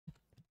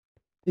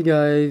Hey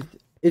guys,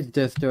 it's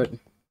Desktart,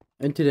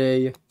 and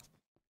today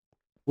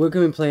we're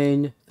gonna be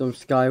playing some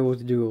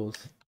Skywars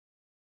duels.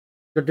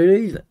 So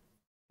today's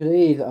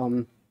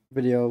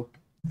video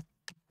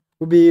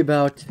will be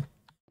about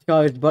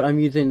Skywars, but I'm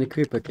using the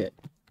Creeper kit.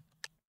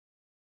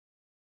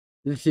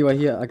 You see right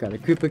here, I got a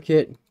Creeper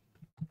kit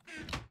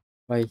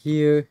right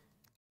here.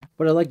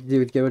 What I like to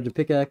do is get rid of the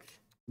pickaxe,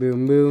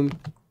 boom boom,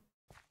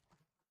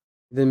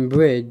 then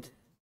bridge.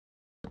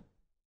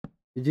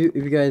 If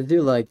you guys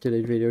do like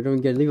today's video, don't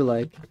forget to leave a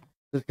like,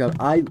 subscribe.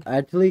 I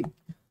actually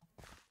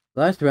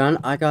last round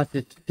I got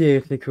this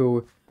seriously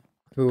cool.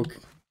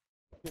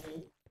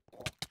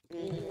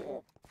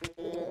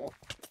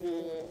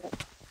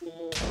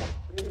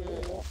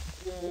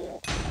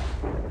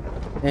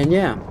 And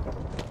yeah.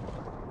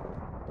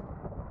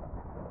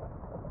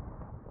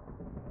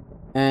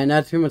 And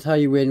that's pretty much how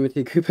you win with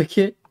the Koopa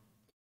kit.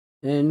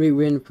 And we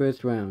win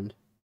first round.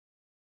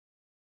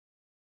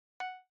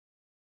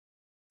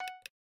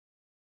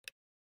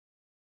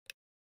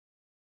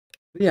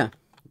 But yeah,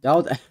 that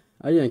was.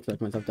 I didn't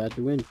expect myself to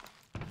actually win. To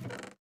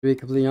be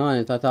completely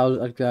honest, I thought I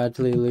was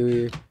actually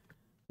was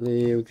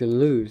gonna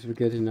lose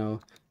because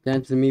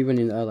thanks to me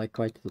winning are like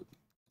quite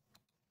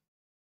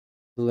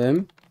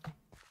slim.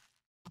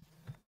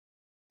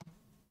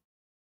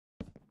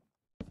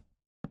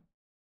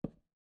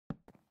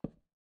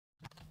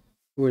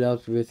 Ooh, that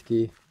was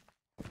risky.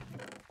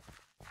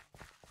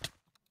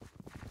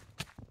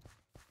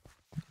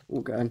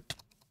 Oh god.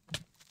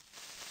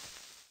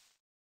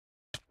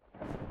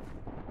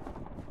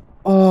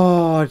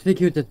 Oh, I think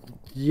it was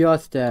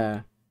just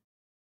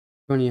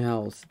 20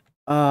 health.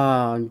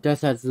 Ah,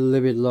 that's a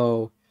little bit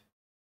low.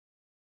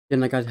 Then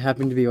like I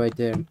happened to be right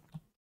there.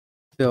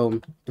 So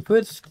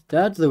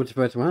that's the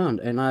first round,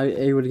 and I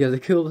able to get a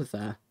kill with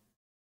that.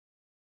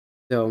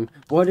 So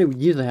what it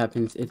usually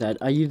happens is that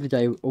I usually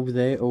die over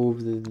there or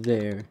over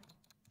there.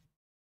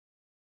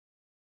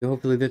 So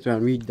hopefully this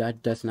round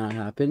that does not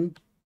happen.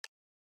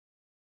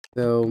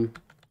 So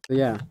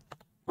yeah.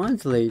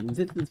 Honestly,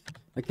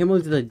 I came up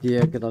with this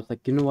idea because I was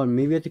like, you know what,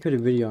 maybe I should put a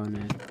video on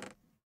it.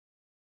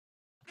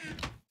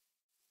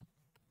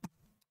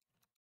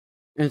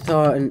 And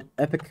saw an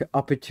epic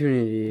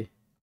opportunity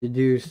to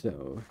do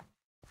so.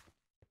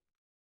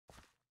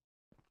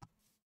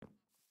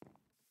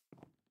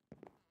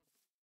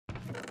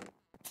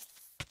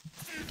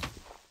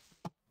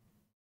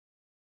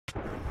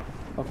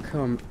 Oh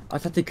come, I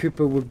thought the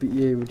Cooper would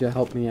be able to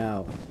help me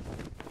out.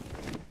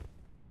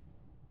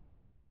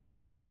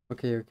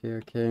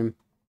 Okay.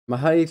 My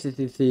highest, as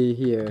you see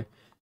here,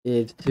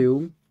 is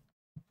 2.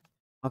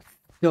 I'm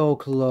so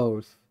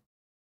close.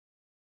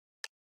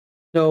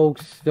 So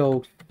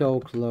close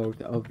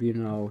of,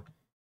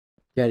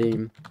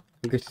 getting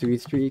like a 3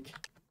 streak.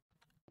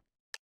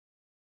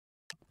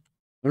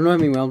 I don't know how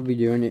many rounds I'll be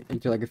doing it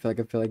until like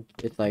I feel like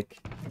it's like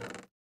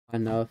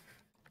enough.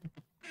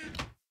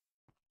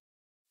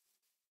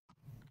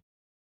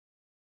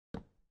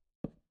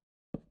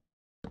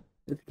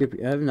 Let's keep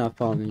I'm not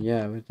falling,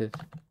 yeah, with this.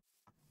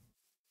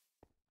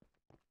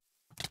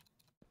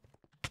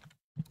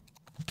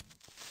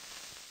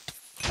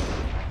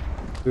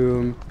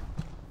 Boom.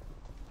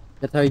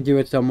 That's how you do it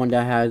with someone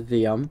that has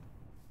the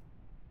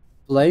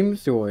flame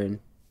sword.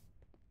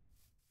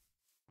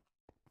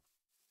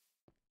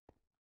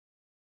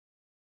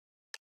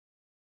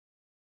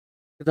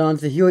 Because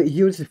honestly,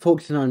 he was just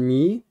focusing on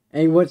me,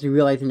 and he wasn't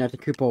realizing that the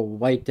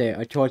Koopa right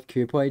there, a charged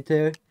Koopa right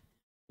there,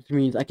 which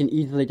means I can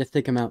easily just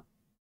take him out.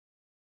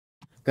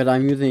 Because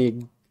I'm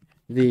using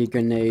the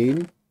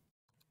grenade.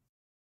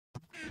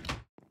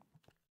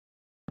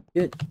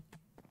 Good.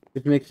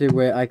 Which makes it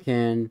where I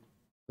can,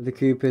 the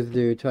Koopas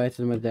do twice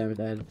as much damage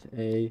as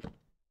a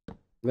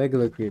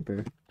regular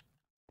creeper.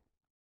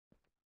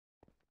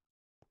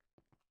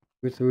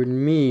 Which would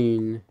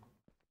mean...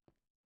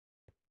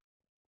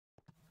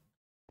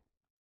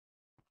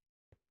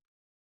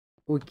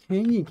 Oh,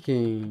 Candy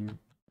Cane.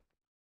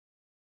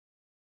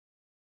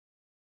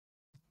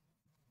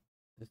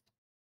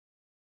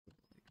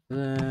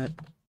 That.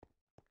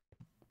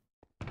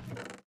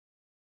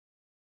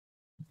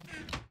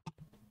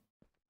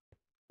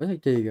 I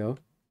think there you go.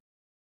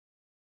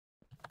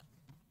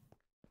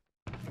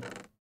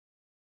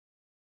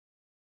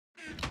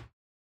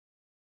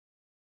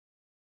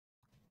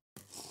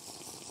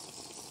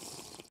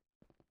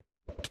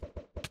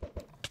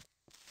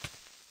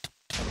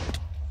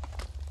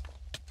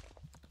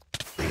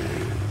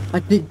 I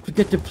did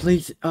forget to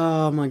place.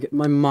 Oh my god,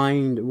 my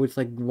mind was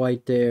like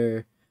right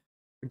there.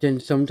 But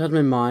then sometimes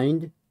my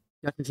mind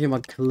doesn't seem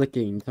like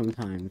clicking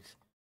sometimes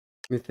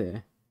with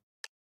it.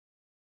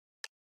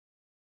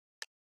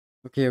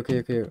 Okay.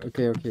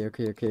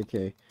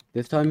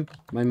 This time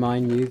my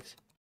mind needs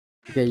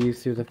to get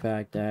used to the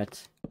fact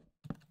that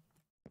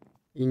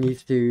it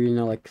needs to,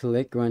 like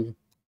click when.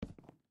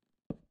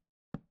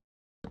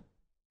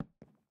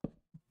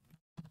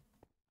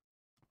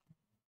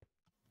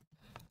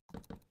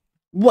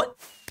 What?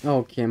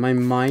 Okay, my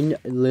mind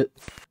lit.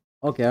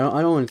 Okay,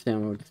 I don't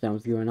understand what's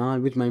going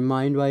on with my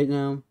mind right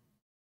now.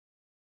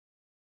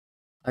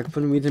 Like,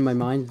 for some reason, my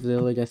mind's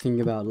literally just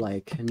thinking about,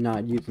 like,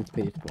 not using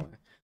spacebar.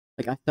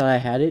 Like, I thought I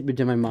had it, but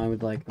then my mind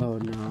was like, oh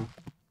no,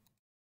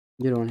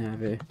 you don't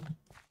have it.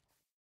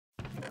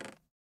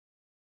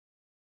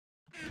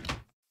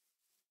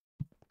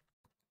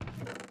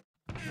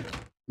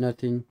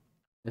 Nothing.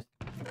 Just...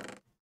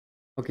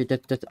 Okay,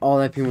 that's all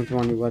I pretty much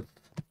wanted was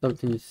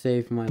something to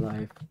save my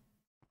life.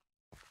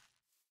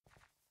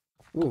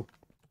 Oh,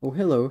 oh,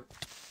 hello.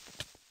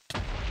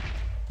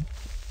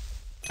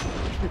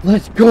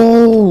 Let's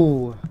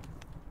go!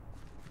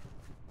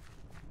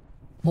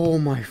 Oh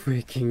my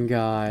freaking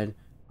god.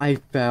 I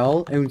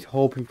fell and was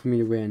hoping for me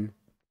to win.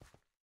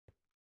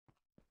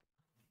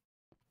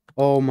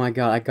 Oh my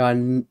god, I got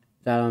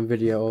that on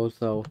video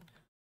also.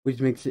 Which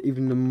makes it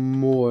even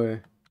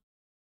more...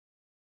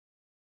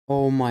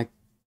 Oh my...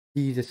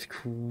 Jesus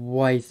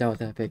Christ, that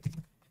was epic.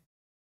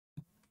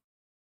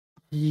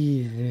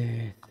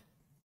 Jesus.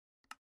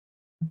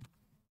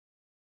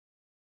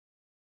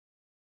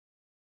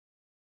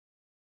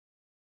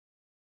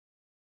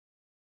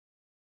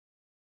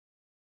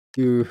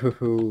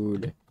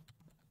 Dude.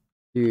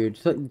 Dude,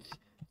 so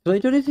I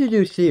don't need to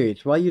do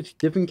series. Why use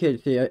different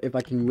kids to see if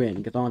I can win?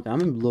 Because honestly,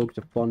 I'm in loads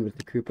of fun with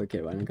the Cooper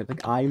kid right now. Because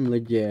like I'm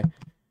legit.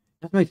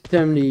 That's my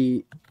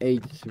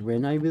 78th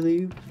win, I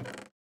believe,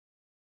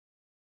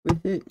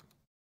 with it.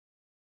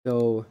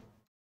 So,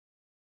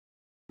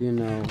 you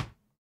know,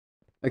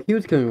 like he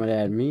was coming right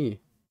at me.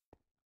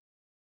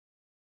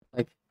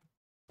 Like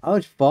I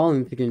was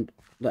falling, thinking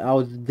that I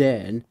was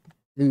dead,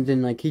 and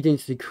then like he didn't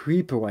see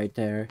Creeper right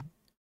there.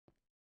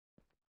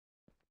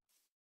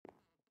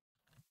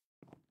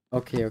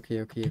 Okay.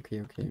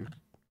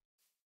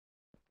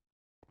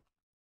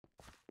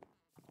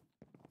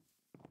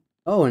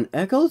 Oh, and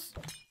Echoes?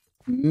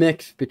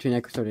 Mix between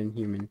Echo and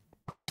human.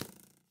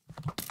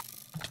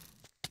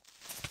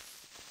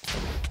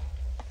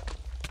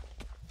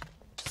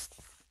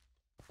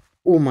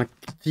 Oh my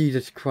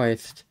Jesus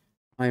Christ.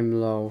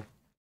 I'm low.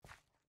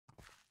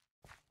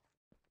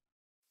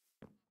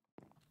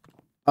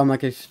 I'm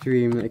like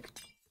extreme, like...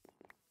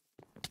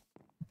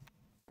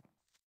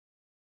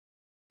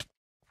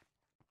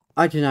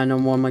 I did not know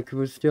one of my crew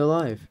was still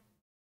alive.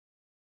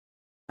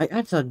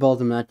 I thought both of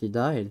them actually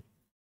died.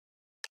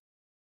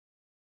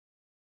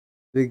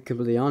 To be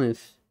completely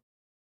honest.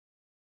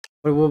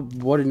 But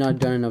what had not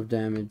done enough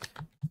damage.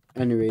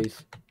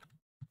 Anyways.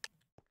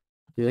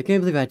 Dude, I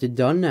can't believe I actually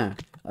done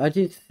that. I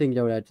didn't think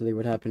that would actually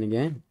would happen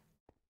again.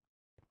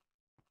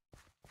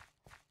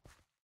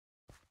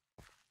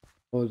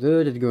 Oh,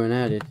 they're just going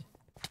at it.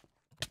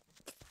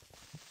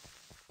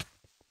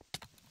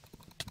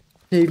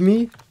 Save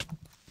me?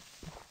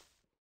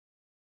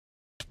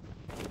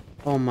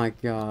 Oh my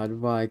god,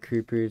 why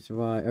creepers,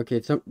 why?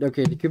 Okay,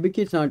 okay, the creeper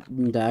kid's not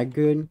that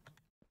good.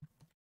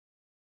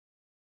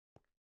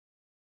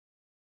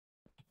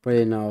 But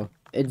you know,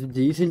 it's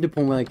decent to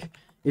point where, like,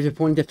 if the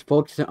point just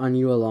focuses on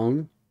you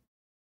alone.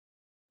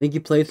 I think you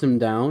place them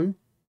down.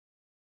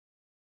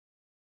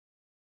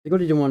 I go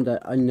to the one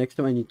that next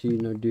time I need to,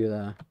 you know, do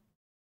that.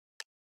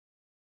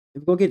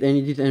 If I go get any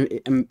of these,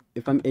 and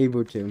if I'm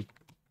able to,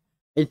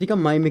 I think I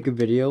might make a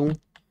video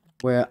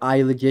where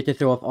I legit just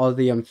show off all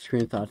the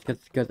screenshots,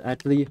 cause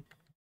actually,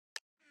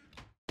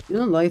 you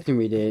don't like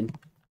me did.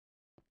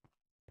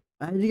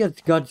 I think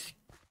it's got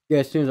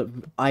students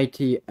of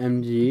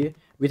ITMG.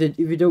 Which if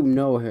you don't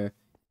know her,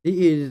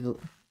 she is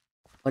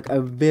like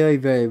a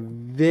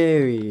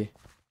very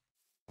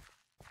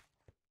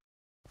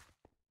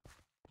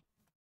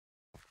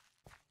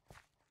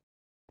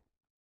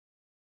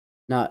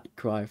not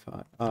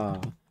Cry-Fi. I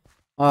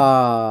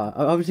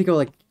obviously go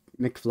like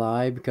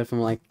McFly because from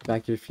like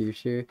Back to the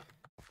Future.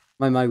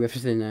 My mind whiff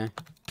is in there.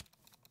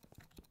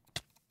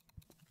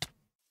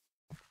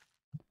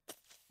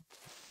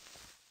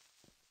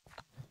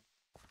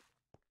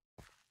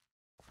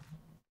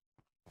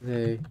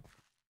 Hey.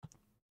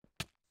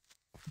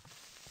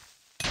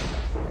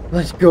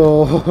 Let's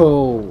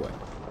go!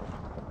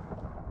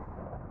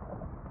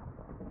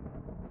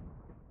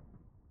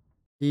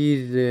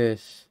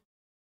 Jesus.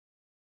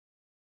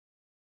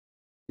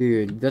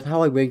 Dude, that's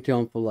how I wake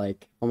down for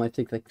like, on my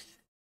take like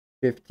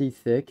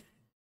 56.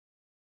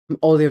 I'm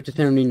all the way up to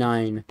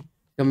 79.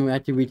 I'm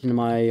actually reaching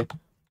my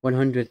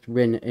 100th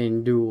win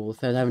in duels.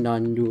 I haven't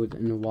done duels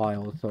in a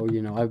while, so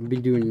you know, I've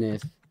been doing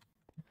this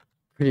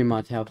pretty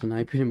much half the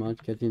night, pretty much,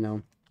 because you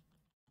know,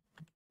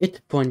 it's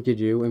fun to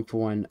do, and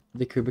for one,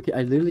 the Kubrick,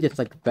 I literally just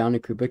like found a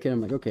Kubrick, and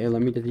I'm like, okay,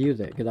 let me just use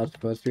it, because I was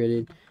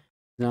frustrated.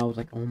 And I was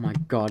like, oh my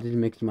god, this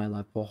makes my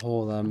life a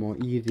whole lot more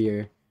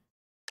easier.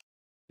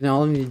 And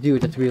all I need to do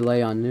is just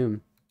rely on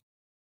them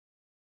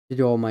to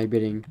do all my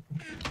bidding,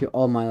 do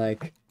all my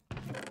like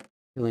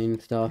killing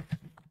stuff,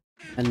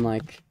 and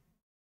like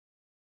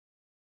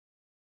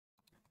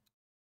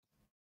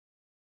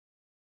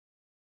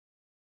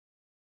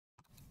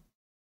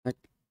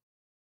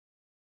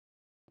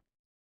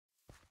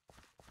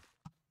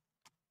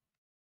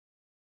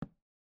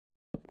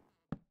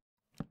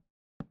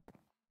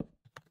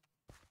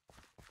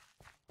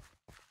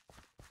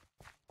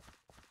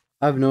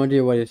I have no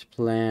idea what his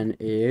plan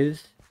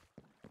is.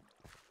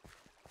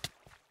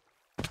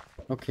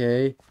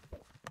 Okay.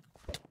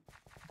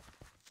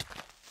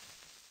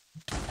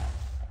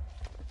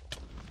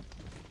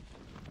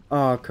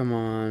 Oh, come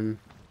on.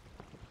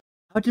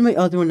 How did my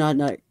other one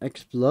not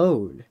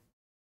explode?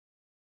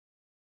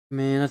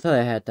 Man, I thought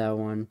I had that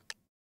one.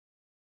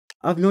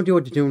 I have no idea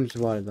what to do in this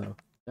water, though.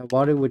 That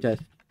water would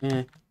just,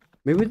 Maybe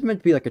it was meant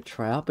to be like a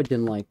trap, but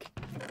then, like,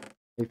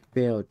 a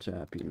failed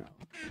trap, you know.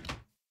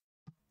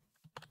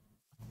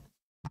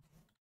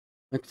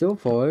 Like, so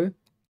far.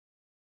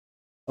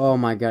 Oh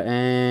my god,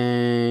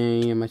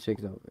 and my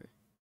streak's over.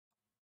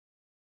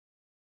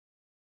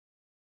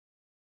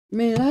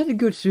 Man, I had a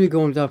good streak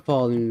going without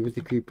falling with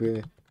the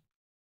creeper.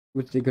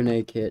 With the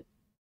grenade kit.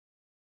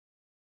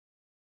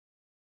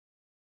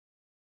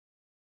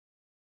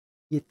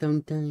 Yeah,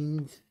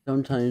 sometimes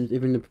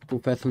even the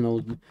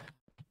professionals,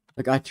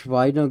 like I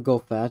try to go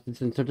fast, and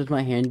sometimes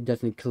my hand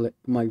doesn't click,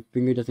 my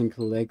finger doesn't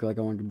click like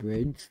I want to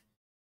bridge.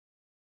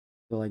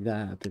 So like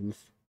that happens.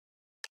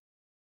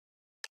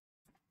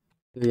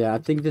 So yeah, I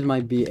think this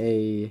might be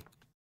a.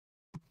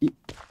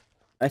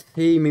 I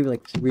say maybe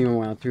like 3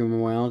 more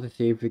rounds to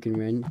see if we can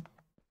win.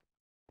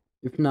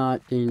 If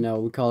not, then you know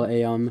we call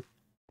it a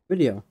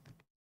video.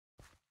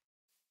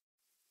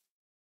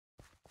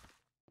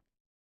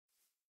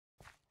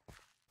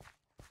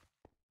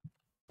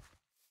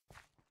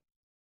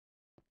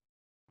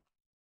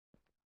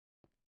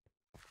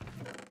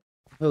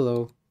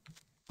 Hello.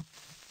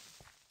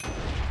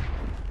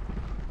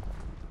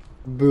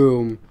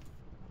 Boom.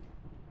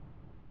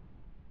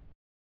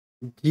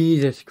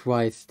 Jesus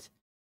Christ.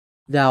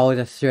 That was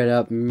a straight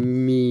up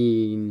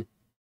mean.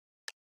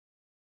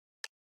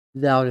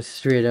 That was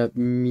straight up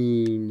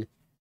mean.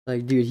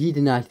 Like, dude, they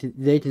did not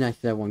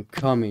see that one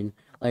coming.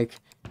 Like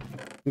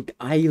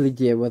I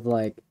legit was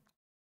like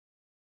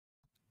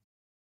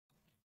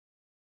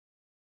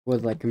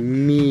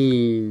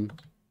mean.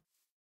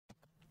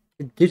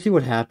 Did you see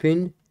what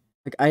happened?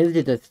 Like, I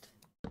legit just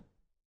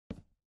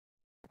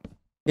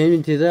came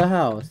into the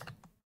house.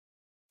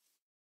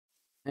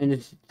 And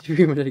it's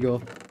 3 minutes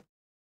ago.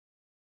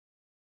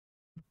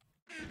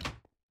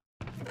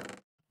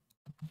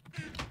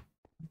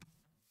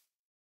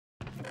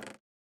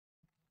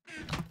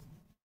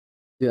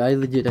 Dude, I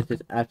legit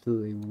just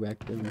absolutely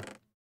wrecked him.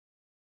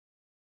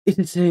 It's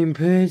the same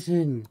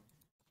person!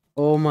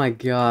 Oh my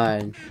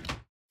god.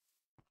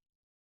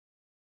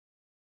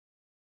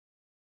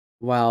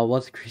 Wow,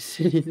 what's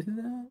crazy to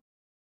that?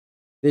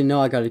 They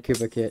know I got a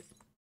Cuba kit.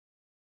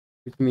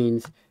 Which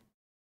means...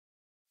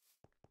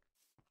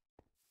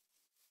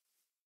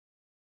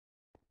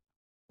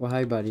 Well,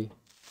 hi buddy.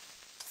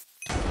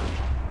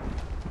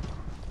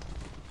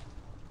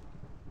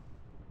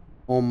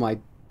 Oh my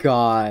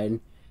god.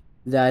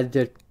 That's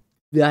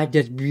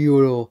just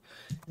beautiful.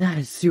 That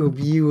is so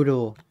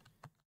beautiful.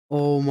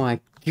 Oh my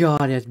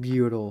god, that's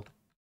beautiful.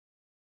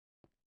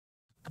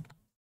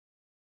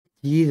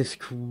 Jesus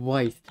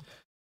Christ.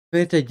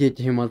 First I did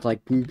to him was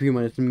like pretty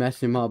much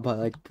mess him up by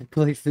like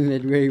placing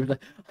it where he was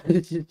like I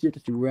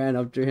just ran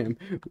up to him.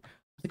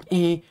 Like,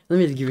 let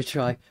me just give it a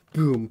try.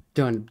 Boom,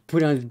 done.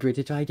 Put on his bridge.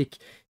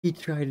 He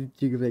tried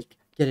to like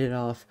get it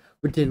off,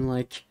 but then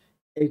like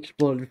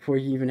explode before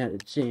he even had a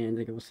chance.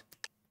 Like it was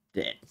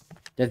dead.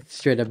 That's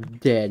straight up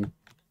dead.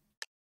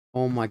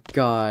 Oh my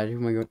god. Oh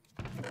my god.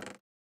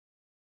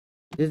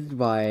 This is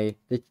why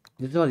the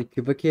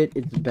Cuba kit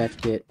is the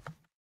best kit.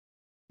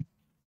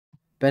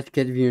 Best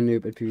kit if you're a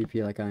noob at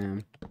PvP like I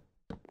am.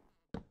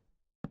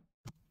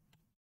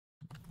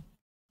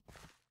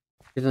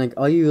 Cause like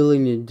all you really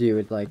need to do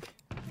is like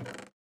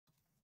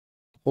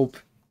hope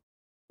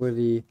for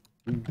the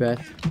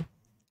best.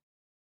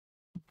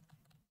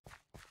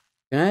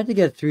 And I have to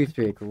get 3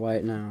 streak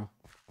right now.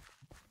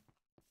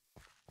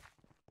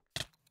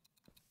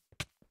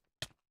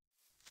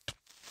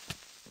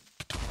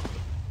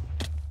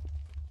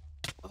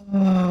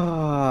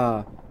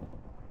 Ah,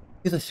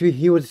 he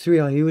was 3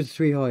 high. He was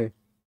 3 high.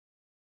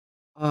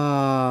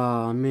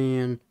 Ah,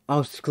 man, I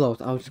was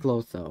close. I was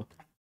close though.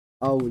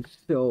 I was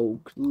so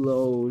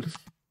close.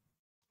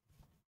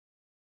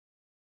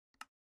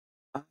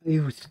 I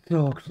was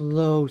so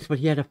close, but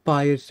he had a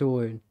fire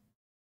sword.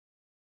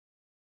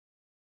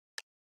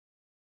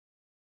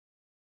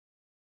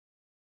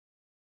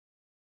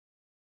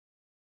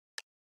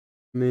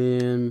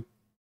 Man,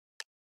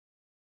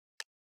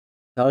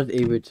 I was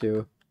able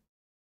to,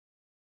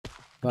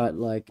 but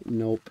like,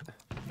 nope.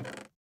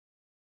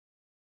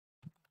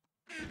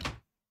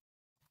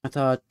 I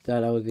thought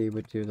that I was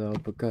able to though,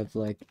 because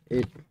like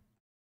the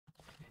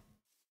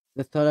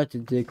thought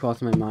that did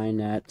cross my mind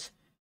that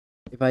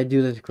if I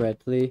do this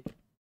correctly,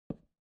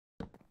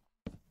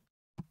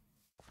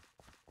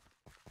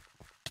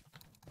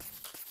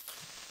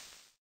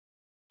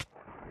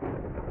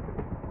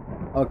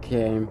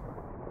 okay.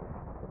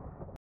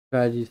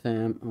 Strategy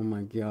Sam, oh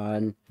my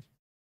god.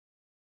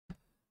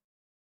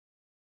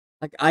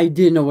 Like I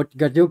didn't know what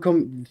god they'll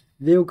come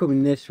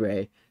this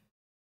way.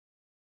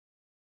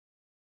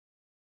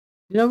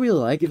 You know what I really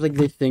like? It's like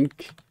they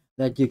think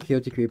that you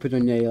killed the creepers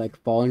and they like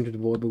fall into the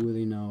void, but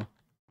really no.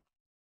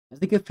 I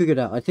think I figured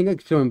out. I think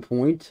at a certain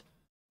point,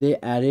 they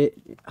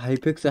added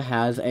Hypixel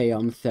has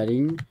a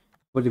setting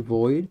for the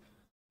void,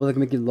 but like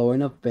make it low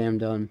enough, bam,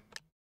 done.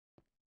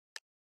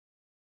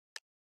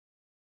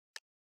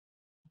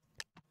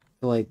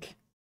 So like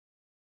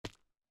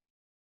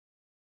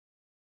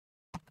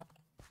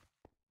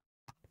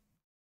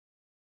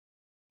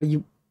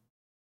you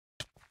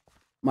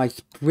my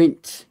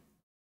sprint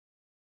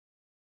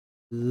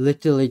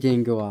literally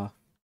didn't go off.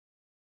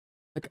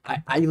 Like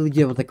I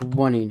legit was like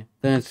running,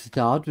 then it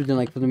stopped, but then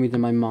like for some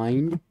reason my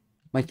mind,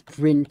 my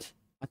sprint,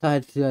 I thought I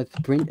had to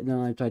sprint, and then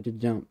I tried to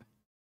jump.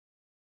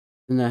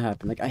 Then that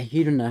happened. Like I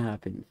hate when that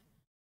happens.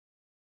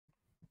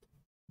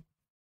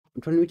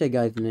 I'm trying to read that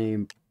guy's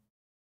name.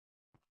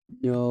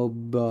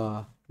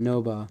 Noba.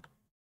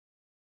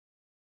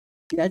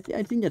 Yeah,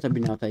 I think that's how you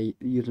pronounce that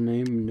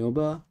username,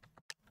 Noba.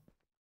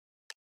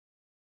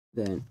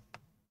 Then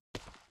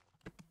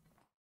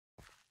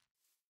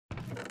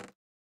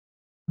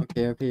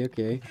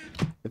okay.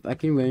 If I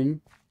can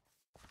win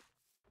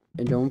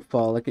and don't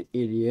fall like an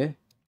idiot.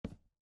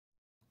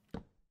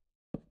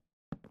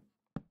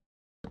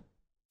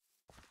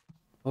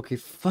 Okay,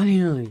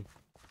 finally.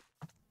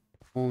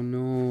 Oh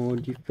no,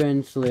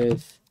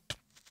 defenseless.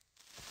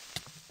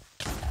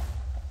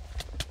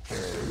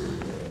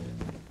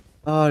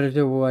 Oh,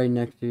 they're right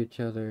next to each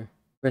other.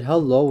 But how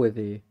low is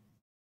he?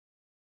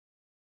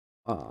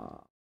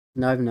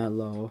 Not even that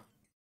low.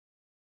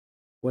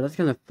 Well, that's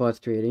kind of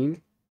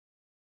frustrating.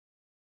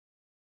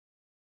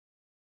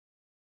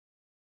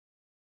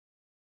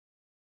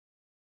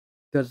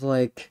 Because,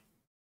 like,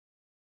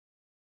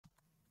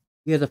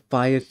 he has a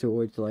fire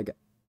sword, so, like,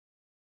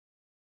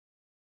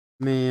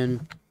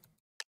 man.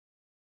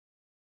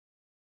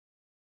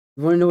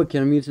 You wanna know what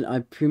kit I'm using?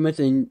 I'm pretty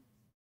much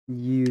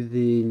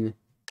using.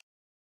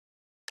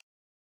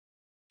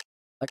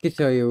 I can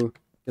tell you,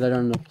 because I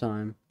don't have enough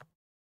time.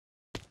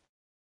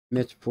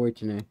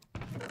 Misfortunate.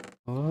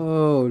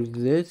 Oh,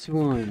 this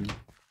one.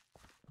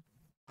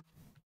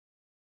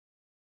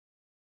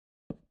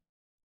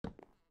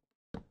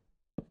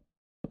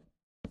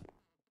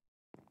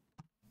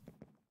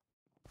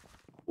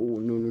 Oh,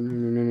 no.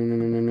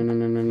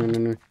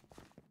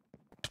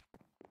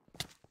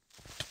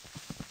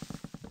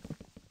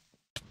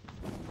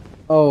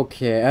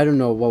 Okay, I don't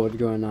know what was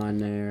going on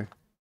there.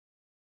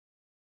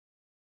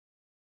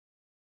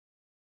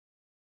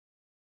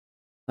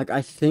 Like,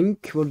 I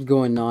think what was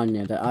going on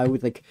there, that I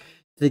was, like,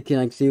 thinking,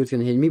 like, see what's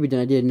gonna hit me, but then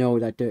I didn't know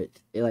that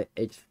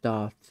it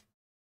stopped.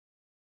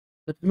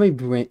 That's my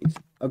brain.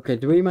 Okay,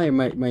 the way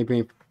my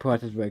brain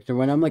process works. So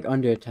when I'm, like,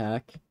 under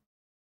attack,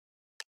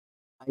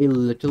 I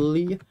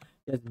literally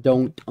just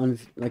don't,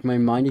 like, my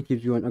mind it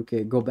keeps going,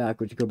 okay, go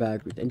backwards,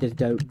 and just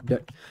don't.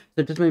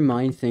 So just my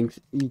mind thinks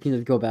you can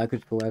just go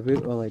backwards forever,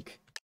 or, like,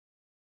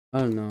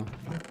 I don't know.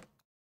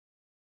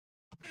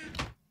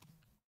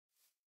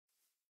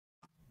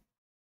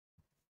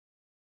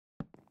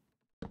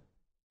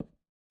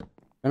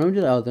 I don't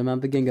do the other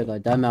map again, because,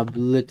 like, that map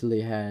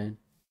literally had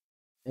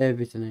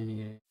everything I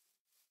needed.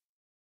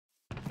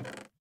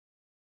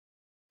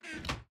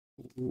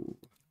 Ooh.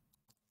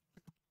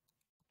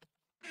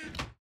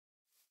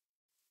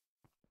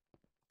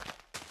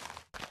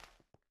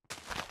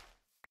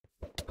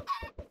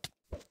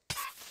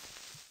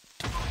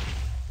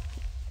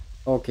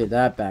 Okay,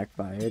 that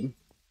backfired.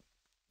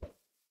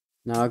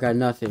 Now I got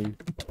nothing.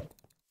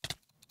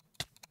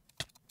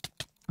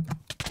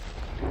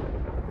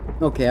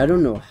 Okay, I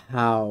don't know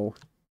how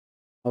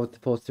I was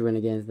supposed to win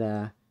against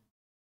that.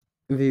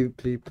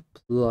 MVP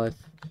plus.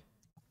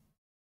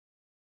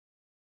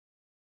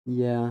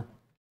 Yeah.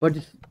 But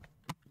just,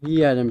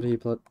 he had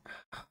MVP plus.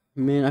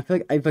 Man, I feel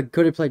like if I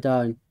could have played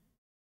down.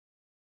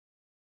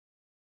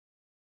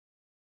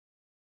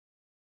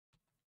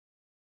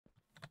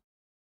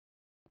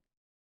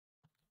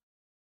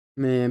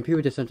 Man,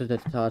 people just sometimes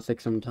that's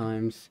toxic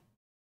sometimes.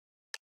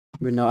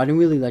 But no, I didn't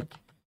really like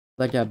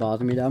that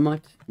bother me that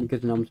much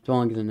because I'm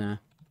stronger than that.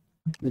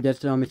 The Death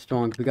Storm is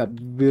strong. We got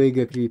really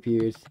good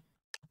PvPers.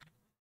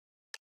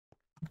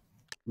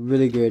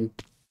 Really good.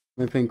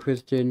 We're playing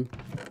Christian.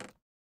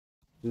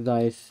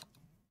 Dice.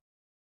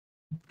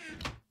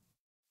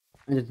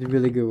 And it's a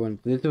really good one.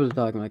 This is what I was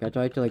talking about. Like, I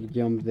tried to like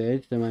jump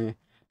this and I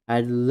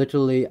had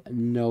literally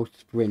no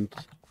sprint.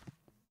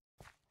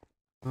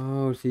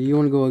 Oh, so you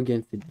want to go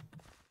against it.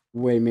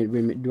 Wait a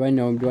minute. Do I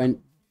know him? Do I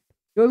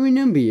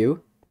remember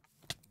you?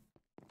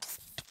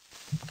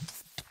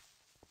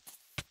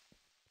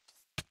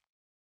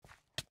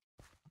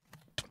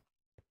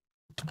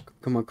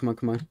 Come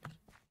on.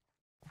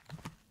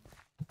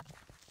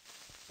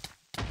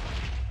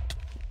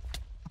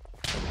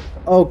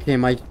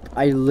 Okay,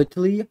 I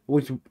literally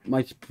was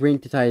my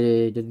sprint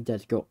decided to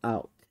just go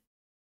out.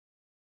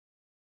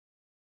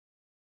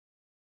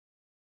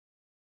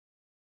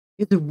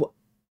 It's what?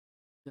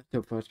 That's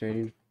so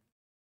frustrating.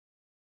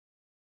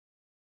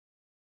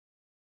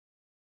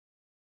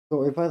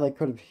 So if I like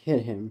could have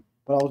hit him,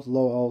 but I was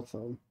low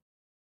also,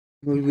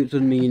 which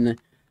would mean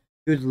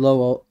he was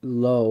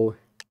low.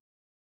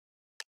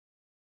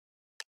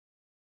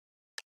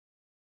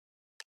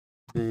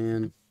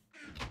 Man,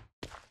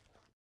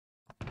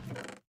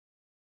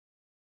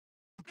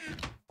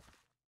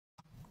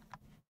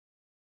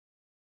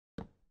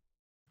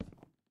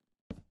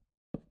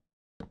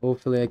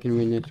 Hopefully I can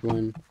win this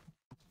one.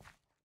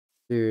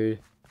 Dude.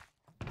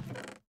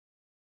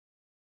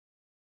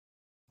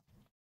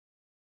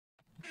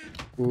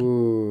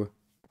 Ooh.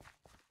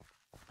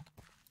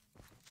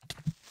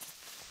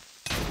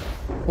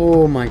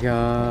 Oh my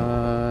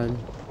god.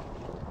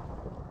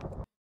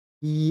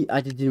 I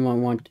didn't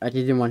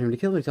want him to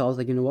kill me, so I was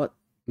like, you know what?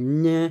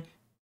 Nah.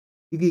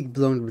 You get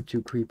blown with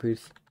 2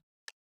 creepers.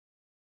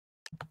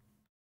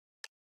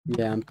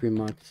 Yeah, I'm pretty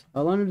much.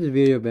 How long has this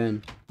video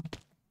been?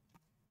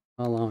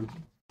 How long?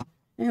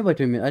 Yeah, about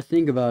 2 minutes. I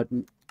think about...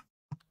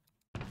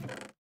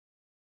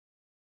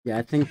 Yeah,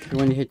 I think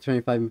when you hit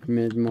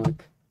 25-minute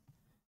mark.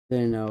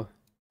 Then no.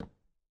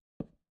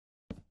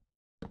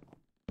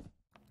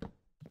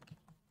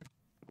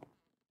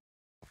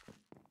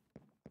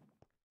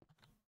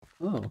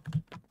 Oh.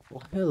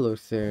 Well, hello,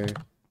 sir.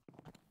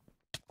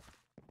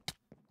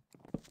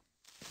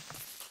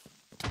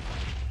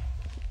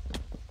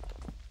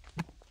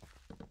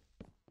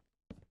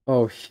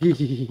 Oh,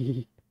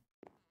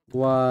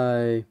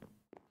 why?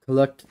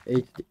 Collect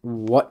HD.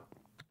 What?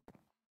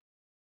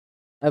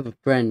 I have a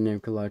friend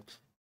named Collect.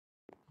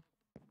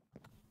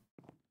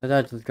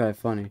 That's just kind of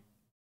funny.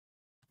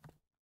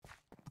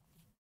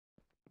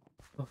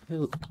 Oh,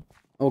 hello.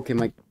 Okay,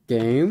 my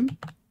game?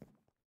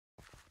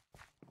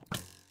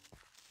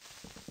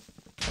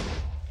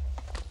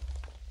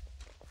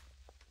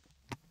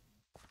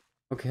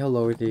 Okay,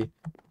 hello, is he?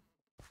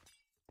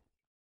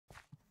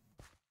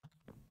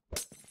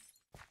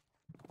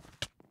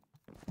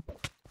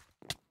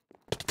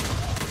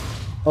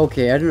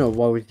 Okay, I don't know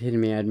what was hitting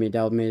me at me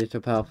that made it so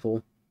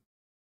powerful.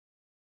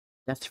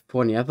 That's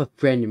funny. I have a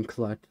friend named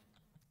Clutch.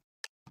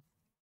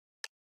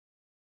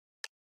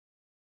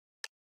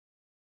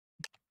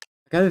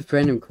 I got a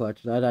friend named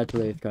Clutch. That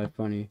actually is kind of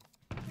funny.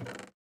 I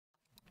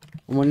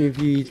wonder if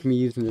he used me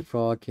using the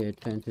frog kid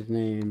since his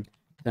name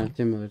sounds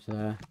similar to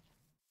that.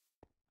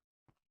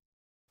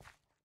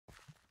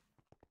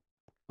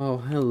 Oh,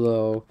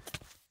 hello.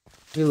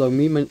 Hello,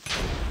 me my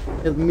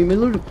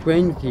little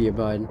friends here,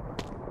 bud.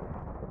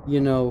 You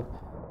know,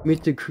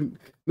 Mr.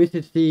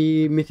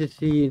 C, Mrs.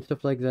 C, and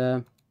stuff like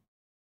that.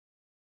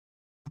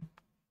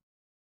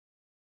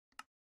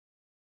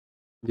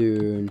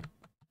 Dude.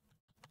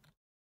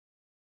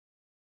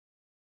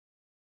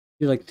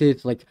 You're like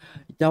this, like,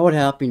 that what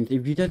happens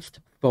if you just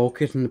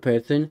focus on the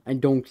person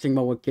and don't think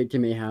about what kid you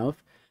may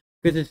have.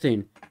 Because the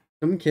thing,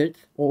 some kids,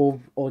 or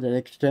they're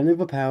extremely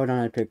overpowered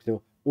on a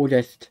pixel, or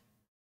just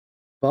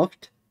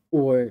buffed,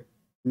 or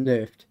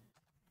nerfed.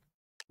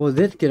 Well,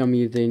 this kid I'm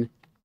using,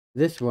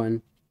 this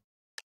one,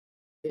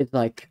 is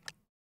like,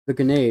 the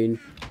grenade,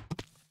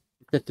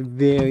 it's just a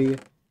very,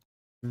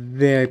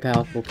 very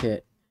powerful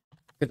kit.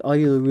 Because all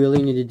you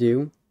really need to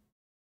do,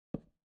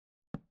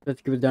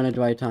 is give it done at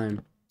the right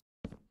time.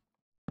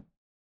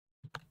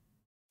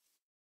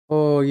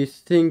 Oh, you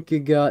think you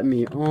got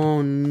me?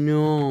 Oh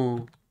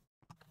no.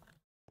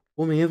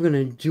 What am I ever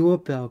gonna do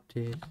about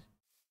this?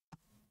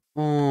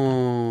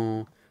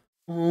 Oh,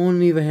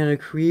 only if I had a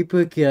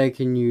creeper kit I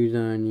can use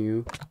on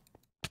you.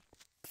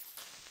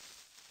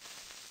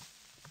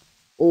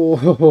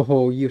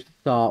 Oh, you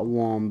thought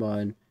one,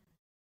 bud.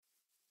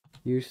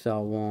 You saw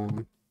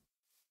one.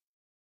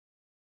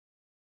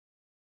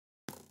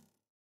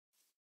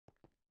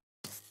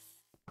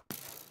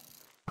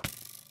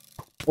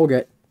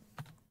 Okay.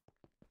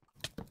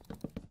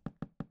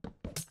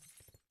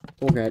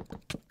 Okay.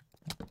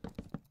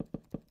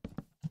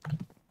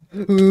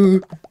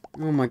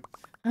 Oh my.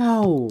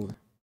 Ow.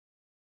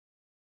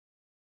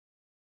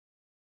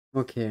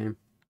 Okay.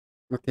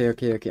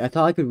 Okay. I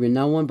thought I could win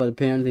that one, but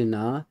apparently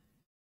not.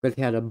 Because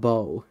he had a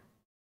bow.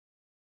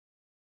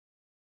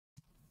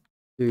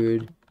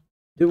 Dude.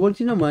 Dude, once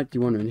you know what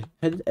you want to win.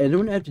 Has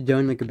anyone ever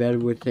done like a better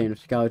with saying a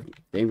scout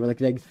thing where like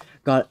they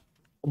got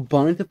a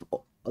bunch of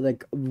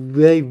like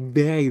very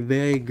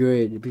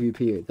good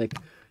PvPers, like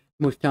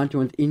most talented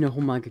ones in the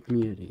whole market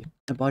community.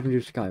 I bought into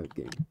Skywars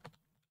game.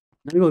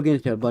 Not to go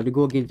against it, but to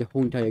go against the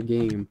whole entire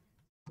game.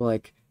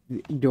 Like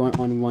doing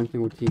on one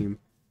single team.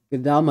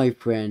 Because that, my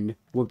friend,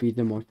 would be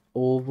the most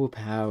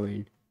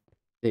overpowering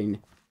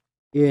thing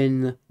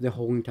in the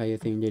whole entire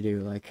thing to do.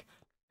 Like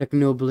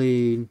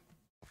Technoblade.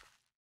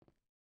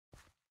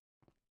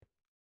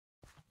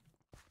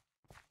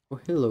 Oh,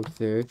 hello,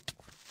 sir.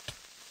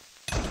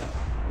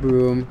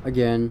 Boom,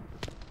 again.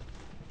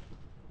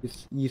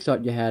 You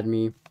thought you had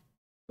me,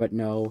 but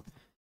no.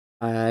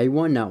 I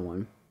won that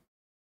one.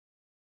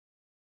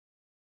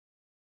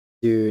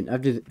 Dude,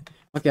 after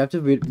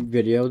the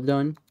video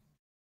done,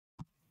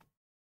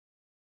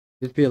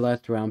 this be the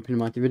last round, pretty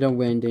much. If we don't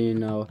win, then you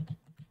know.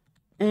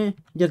 It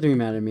doesn't really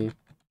matter to me.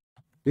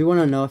 We won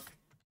enough,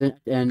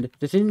 and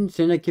the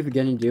thing I keep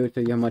forgetting to do is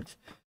show you how much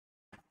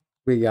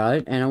we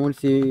got, and I want to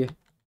see,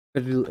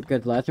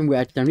 because last time we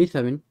were at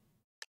 77.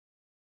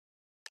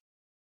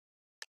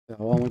 So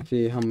I want to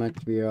see how much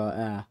we are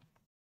at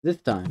this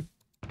time.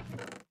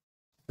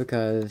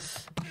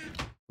 Because,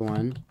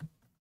 one,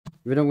 if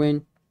we don't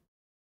win,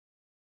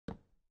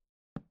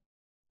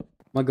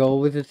 my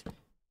goal was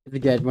to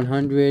get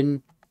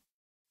 100.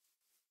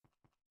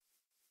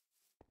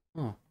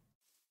 Oh,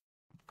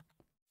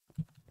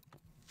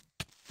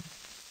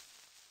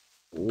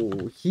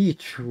 Oh, he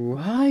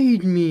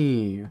tried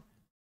me.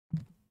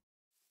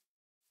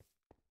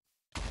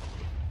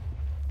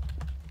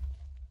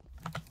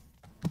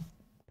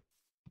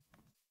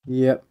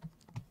 Yep.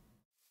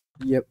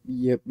 Yep.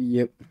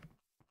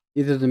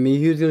 Either to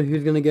me, who's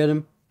gonna get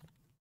him?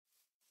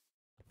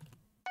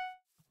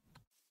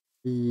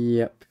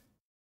 Yep.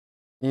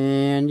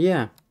 And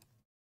yeah.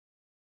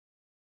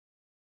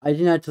 I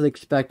didn't actually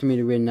expect me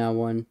to win that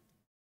one.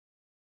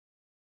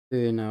 So,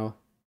 you know.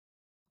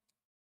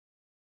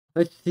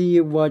 Let's see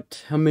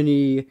how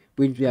many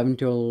wins we have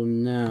until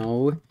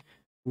now.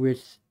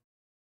 Which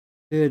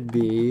should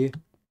be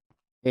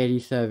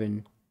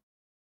 87.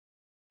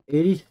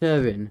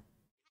 87.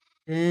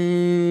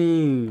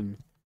 Dang.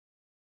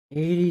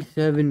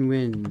 87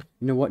 wins.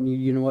 You know what?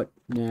 You know what?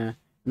 Nah. I'm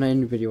not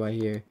in the video right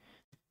here.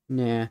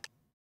 Nah.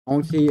 I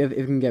want to see if we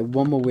can get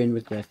one more win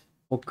with this.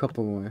 Or a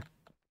couple more.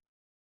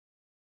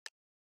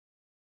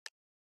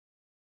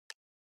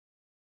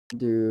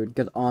 Dude,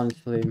 because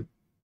honestly, if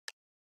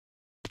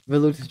I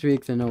lose the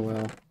streaks, then oh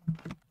well.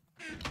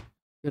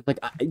 It's like,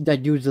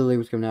 that dude literally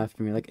was coming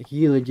after me. Like,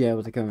 he legit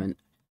was like coming.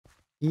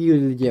 He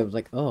legit was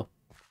like, oh.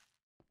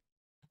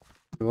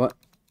 What?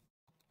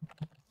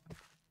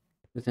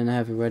 Just then I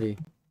have it ready.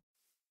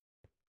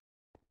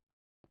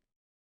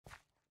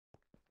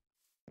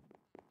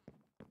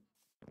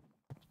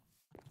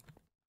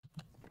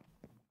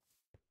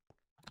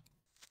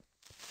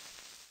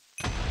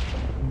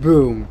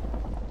 Boom.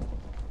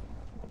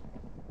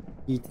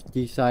 He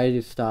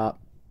decided to stop.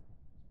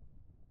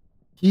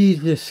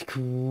 Jesus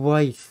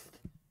Christ.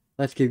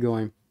 Let's keep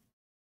going.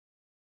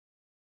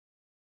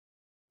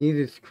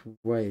 Jesus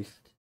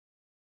Christ.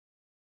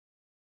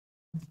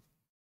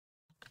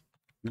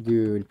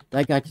 Dude,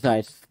 that guy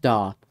decided to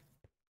stop.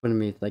 What I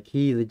mean, like,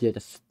 he legit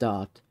just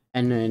stopped.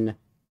 And then,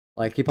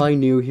 like, he probably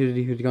knew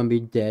he was gonna be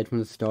dead from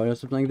the start or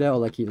something like that, or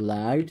like he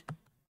lagged.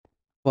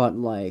 But,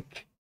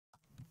 like,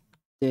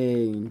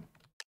 dang.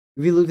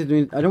 If you lose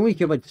it, I don't really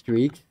care about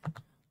streaks,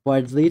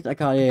 but at least I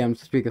got a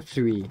streak of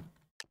 3.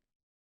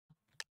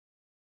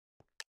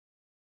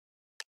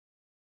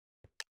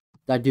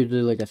 That dude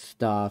literally just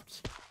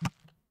stopped.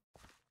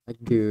 Like,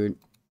 dude.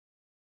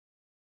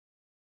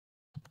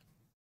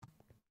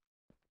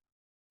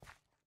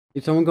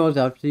 If someone goes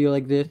after you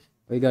like this,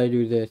 all you gotta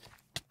do is this.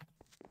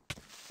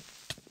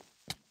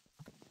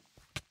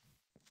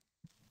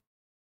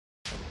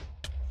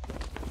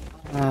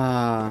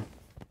 Ah.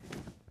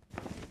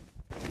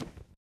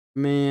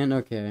 Man,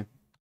 okay.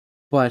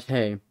 But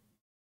hey.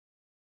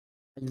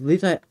 At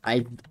least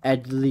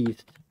at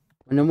least.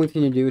 What I'm going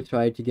to do is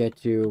try to get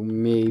to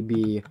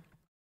maybe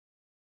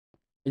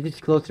at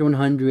least close to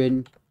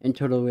 100 in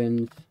total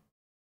wins.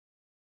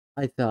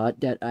 I thought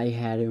that I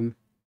had him.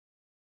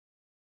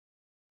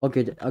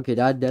 Okay,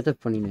 that's a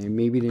funny name.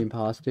 Maybe the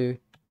imposter.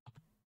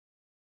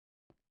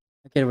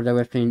 I can't remember what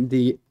I was saying.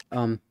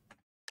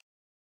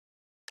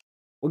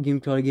 What game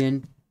called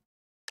again?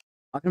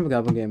 I can't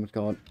forget what game was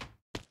called.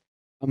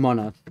 Among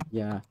Us.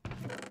 Yeah,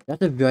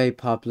 that's a very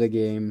popular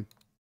game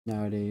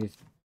nowadays.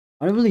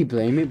 I don't really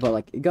blame it, but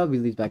like it got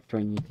released back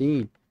in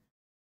 2018.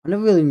 I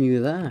never really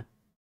knew that.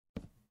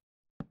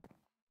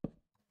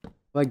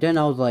 Like then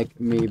I was like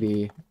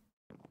maybe.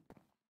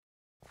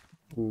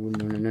 Ooh,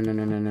 no.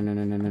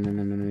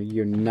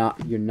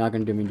 You're not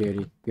gonna do me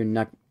dirty. You're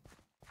not.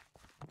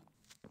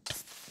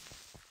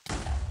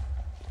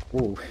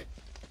 Oh.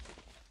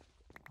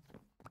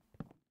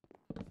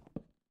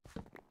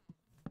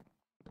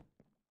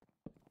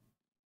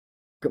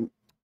 Come.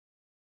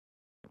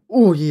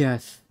 Oh,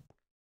 yes.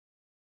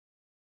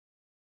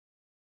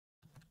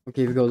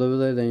 Okay, if we go over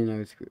there, then you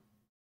know it's good.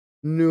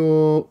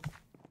 No.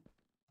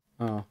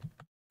 Oh.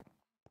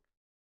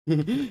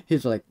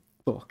 He's like,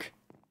 fuck.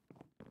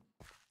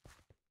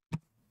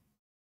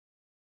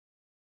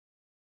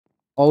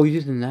 Oh, he's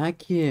using that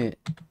kit.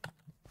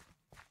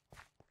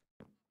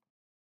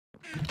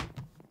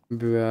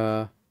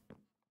 Bruh.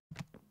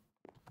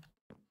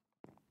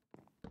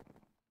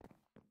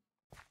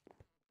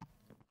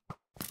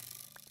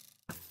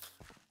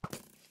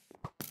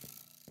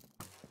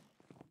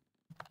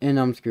 And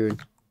I'm screwed.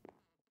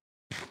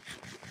 I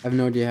have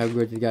no idea how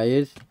good this guy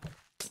is.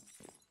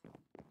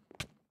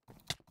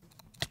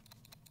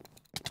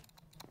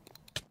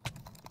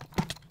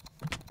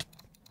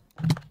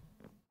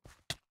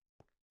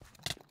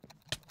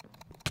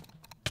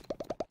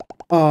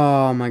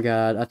 Oh my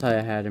god, I thought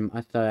I had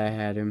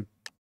him.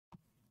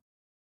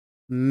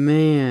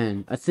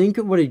 Man, I think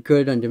what he could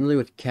have done differently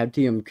was kept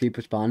him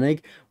creeper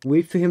spawning.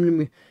 Wait for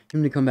him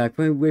to come back.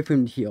 Wait for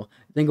him to heal.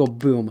 Then go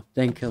boom.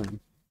 Then kill him.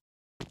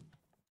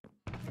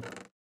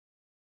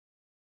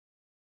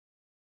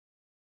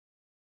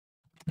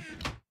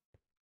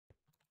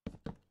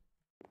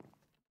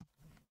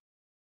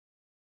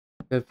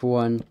 Good for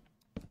one.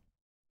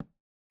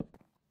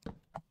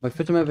 Like,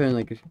 put him up and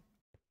like,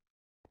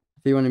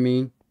 see what I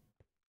mean?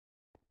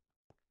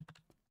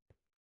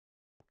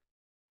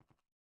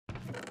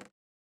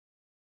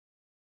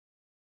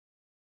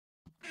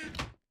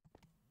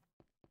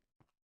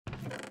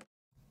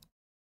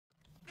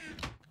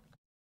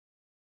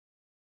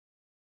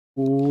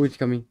 Oh, he's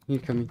coming.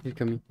 He's coming. He's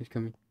coming. He's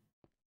coming.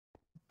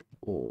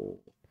 Oh.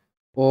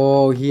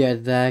 Oh, he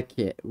has that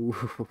kid.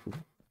 Ooh.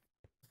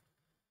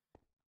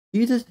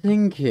 He's just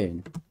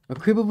thinking. A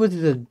creeper was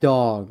a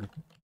dog.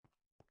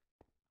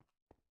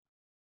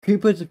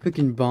 Creeper's a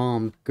freaking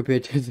bomb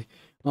compared to the,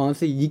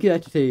 honestly, you could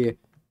actually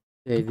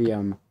say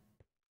the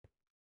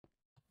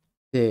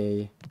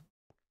say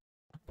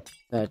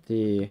that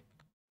the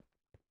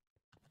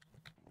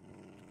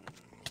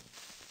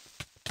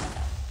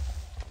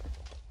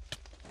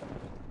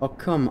oh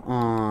come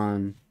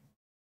on.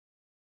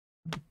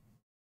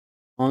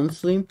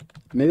 Honestly,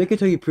 maybe I could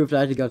tell you proof that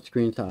I actually got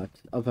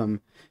screenshots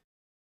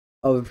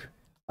of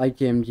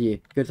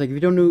ITMG. Because like if you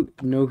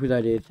don't know who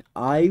that is,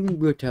 I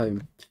will tell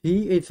you.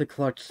 He is a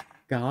clutch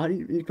god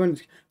when it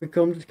comes to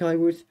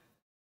Skywars.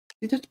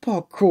 He does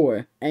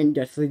parkour and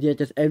just legit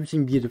does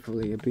everything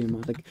beautifully. Pretty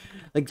much like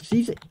I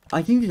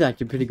think she's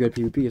actually pretty good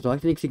PvP. So I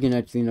think she can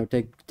actually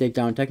take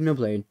down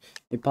Technoblade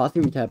and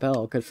possibly tap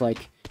L. Cause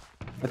like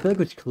I feel like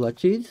with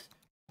clutches,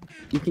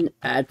 you can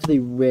actually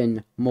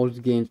win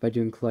most games by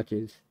doing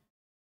clutches.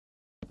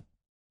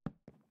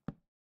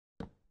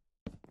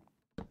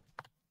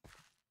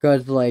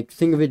 Cause like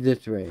think of it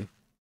this way.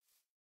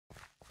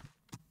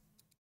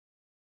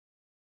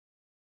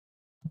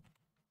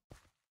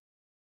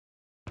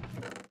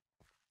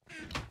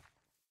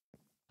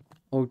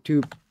 Oh,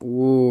 two.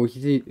 Whoa,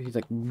 he's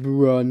like,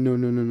 bruh, no,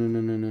 no, no, no, no,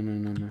 no, no, no,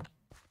 no, no.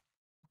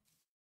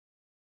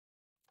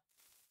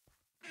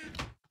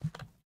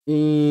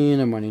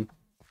 And I'm running.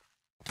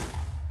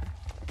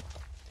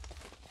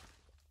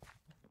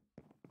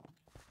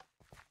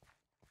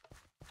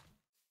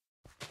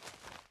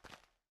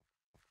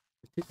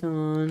 Put this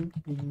on.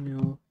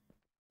 No.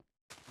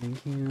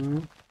 Thank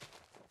you.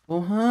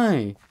 Oh,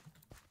 hi.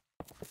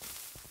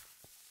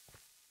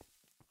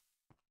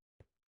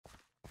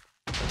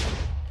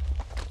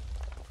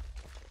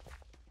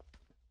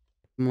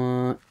 Come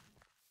on.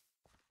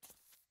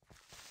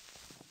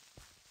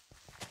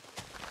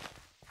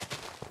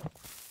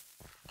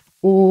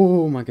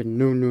 Oh my god,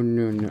 no, no,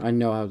 no, no. I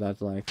know how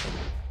that's like.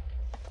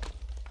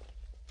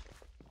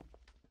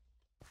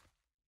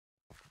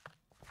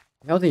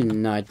 How's he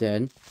not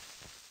dead?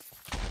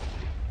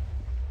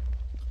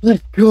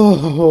 Let's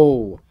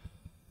go!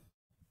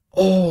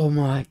 Oh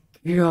my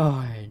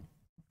god.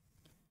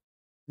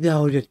 That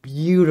was just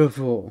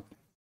beautiful.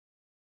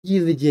 He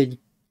legit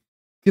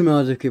came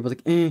out of the crib,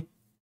 like, he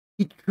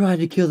tried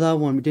to kill that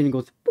one, but then he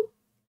goes, boop,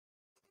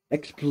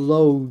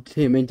 explodes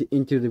him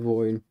into the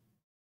void.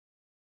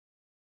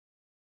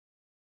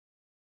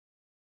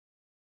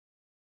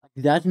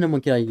 That's the number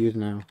one kit I use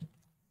now.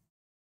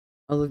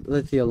 Oh,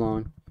 let's see how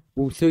long.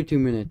 Oh, 32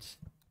 minutes.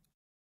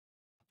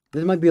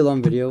 This might be a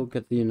long video,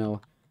 because, you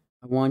know,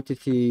 I want to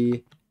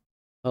see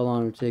how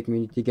long it would take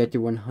me to get to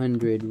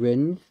 100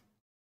 wins.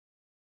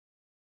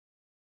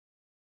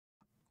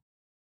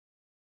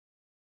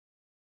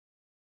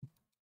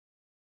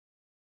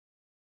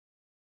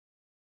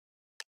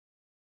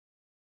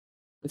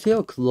 Let's see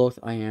how close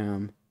I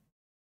am.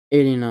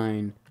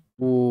 89.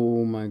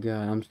 Oh my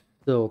god, I'm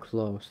so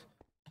close.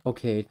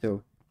 Okay,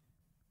 so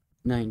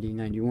 90,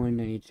 91,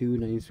 92,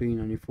 93,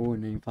 94,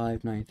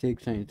 95,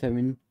 96,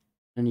 97,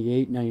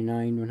 98,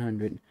 99,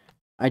 100.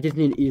 I just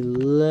need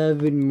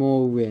 11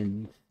 more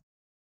wins.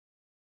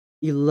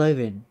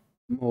 11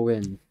 more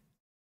wins.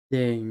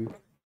 Dang.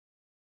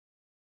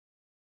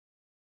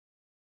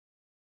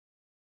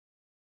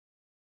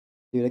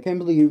 Dude, I can't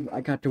believe I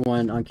got to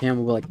one on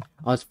camera where, like,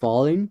 I was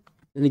falling,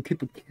 and then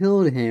people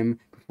killed him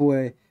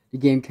before the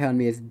game counted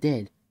me as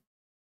dead.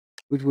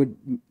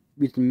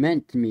 Which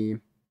meant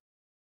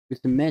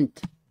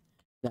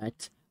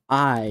that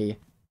I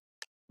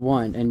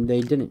won, and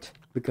they didn't,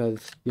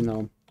 because, you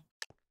know,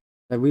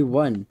 that we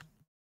won.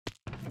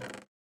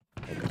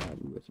 Oh god,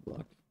 US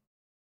block.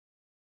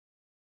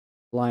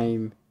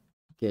 Slime,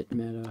 get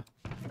meta.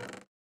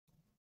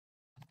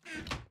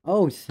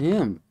 Oh,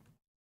 Sam.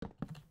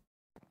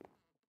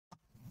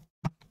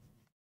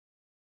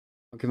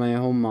 Okay, my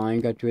whole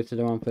mind got twisted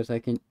around for a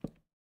second.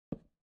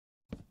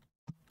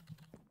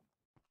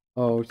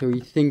 Oh, so he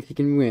thinks he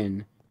can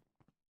win.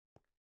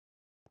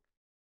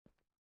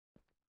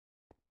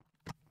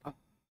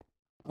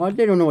 Oh,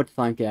 they don't know what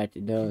Slime Kid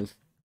actually does.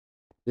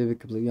 To be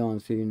completely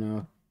honest, you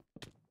know.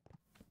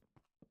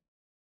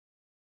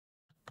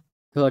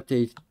 Collect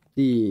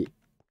HD.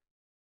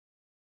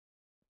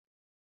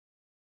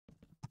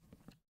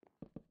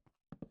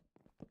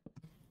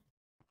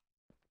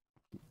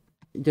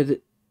 Does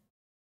it?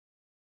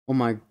 Oh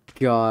my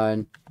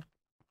god.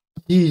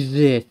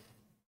 Jesus.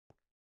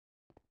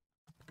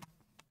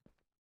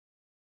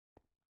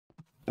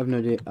 I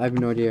have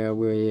no idea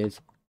where he is.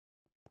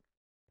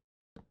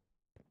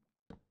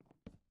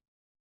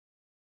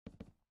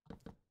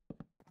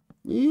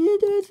 Yeah,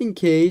 just in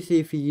case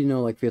if he, you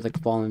know, like feels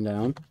like falling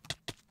down.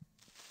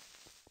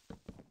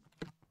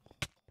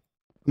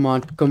 Come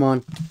on, come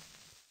on.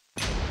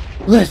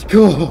 Let's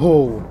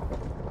go!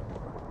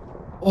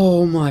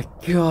 Oh my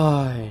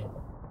god.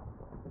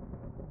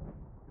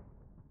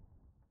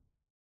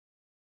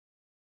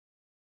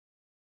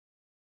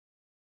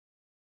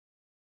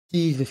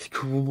 Jesus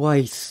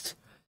Christ.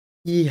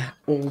 Yeah.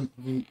 Oh,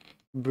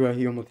 bruh,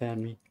 he almost had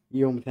me.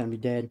 He almost had me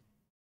dead.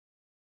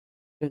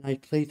 Then I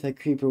placed that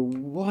creeper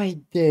right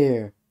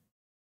there.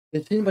 The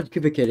thing about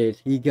Creeper Kid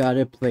is, you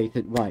gotta place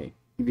it right.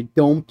 If you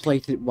don't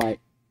place it right,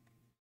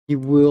 you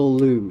will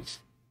lose.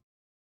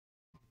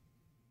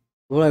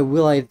 What I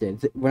realized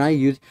is, when I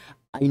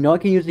know I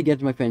can use it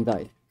against my friend's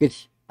eyes.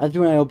 Because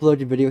after when I upload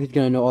the video, he's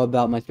gonna know all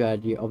about my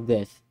strategy of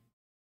this.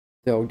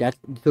 So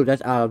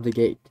that's out of the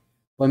gate.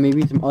 Or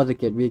maybe some other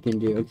kid we can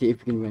do, and see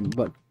if we can win.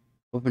 But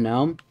for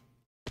now,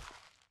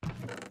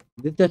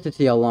 this just to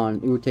see how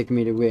long it would take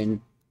me to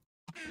win.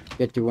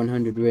 Get to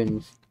 100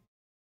 wins.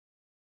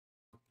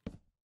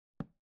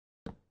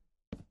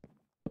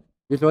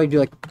 This is what I do,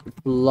 like,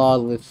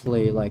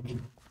 flawlessly, like.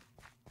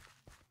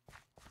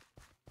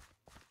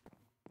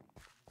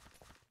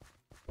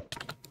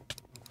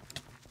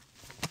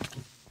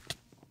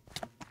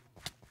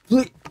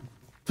 Please!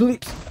 Please!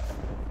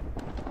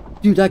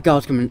 Dude, that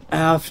guy's coming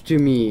after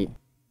me!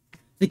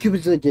 The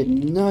Cubans did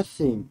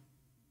nothing!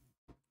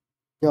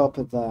 Stop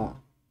at that.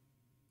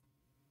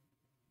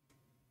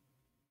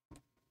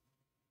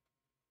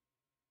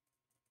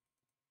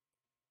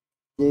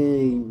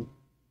 Dang.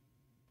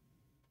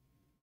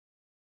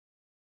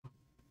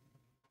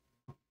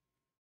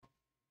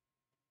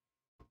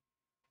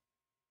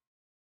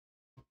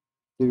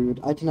 Dude,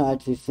 I did not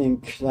actually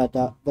think that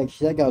that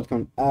guy was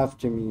coming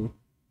after me.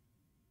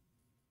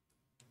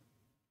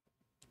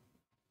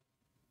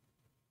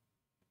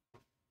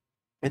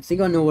 I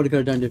think I know what I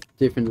could have done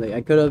differently.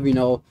 I could have,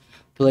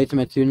 placed him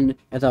as soon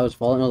as I was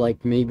falling, or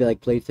like maybe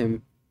like place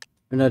him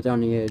not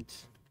on the edge.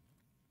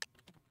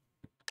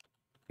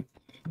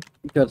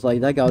 Because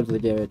like that guy was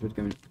legit was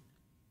coming.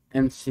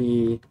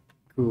 MC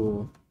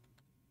cool.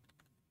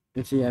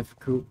 MCF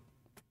cool.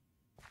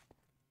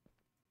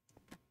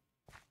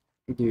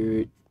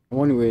 Dude, I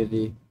wonder where is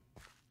he?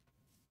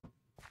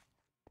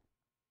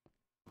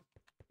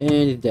 And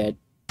he's dead.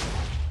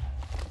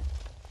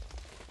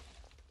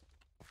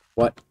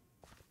 What?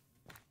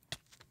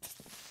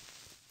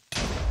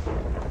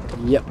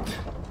 Yep.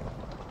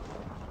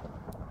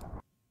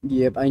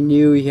 Yep, I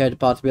knew he had the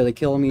possibility of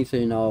killing me,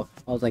 so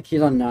I was like,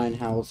 he's on 9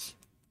 house.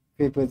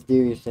 Creepers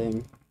do his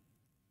thing.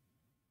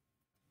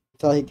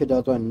 Thought he could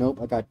do one. Nope,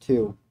 I got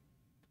 2.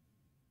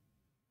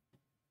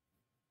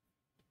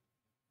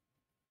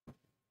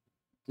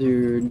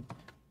 Dude.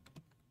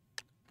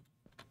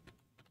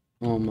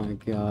 Oh my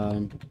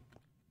god.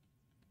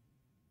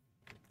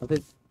 What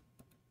is...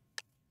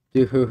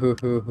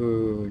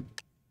 Dude.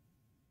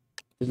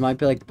 This might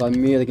be like by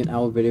me, like an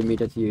hour video of me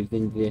just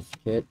using this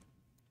kit.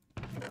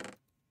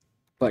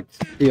 But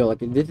still, like,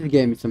 this is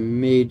getting me some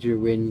major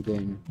wins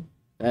in.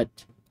 That...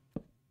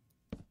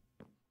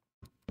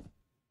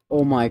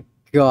 Oh my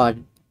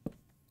god.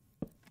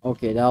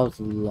 Okay, that was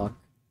luck.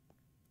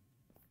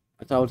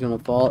 I thought I was gonna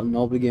fall, and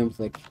nobody game was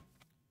like...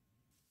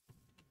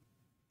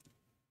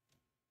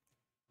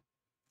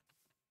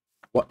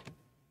 What?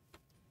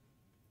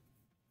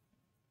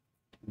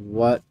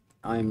 What?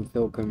 I'm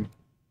so confused.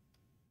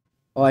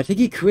 Oh, I think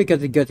he quit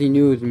because he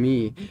knew it was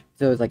me.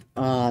 So it's like,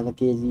 look,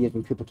 he's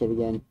using Koopa Kid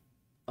again.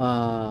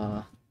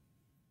 The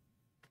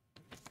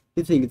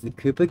thing is, the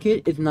Koopa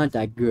Kid is not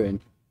that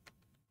good.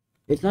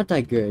 It's not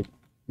that good.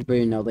 But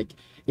like,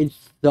 in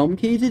some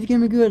cases it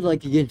can be good,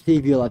 like, you can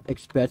save your life,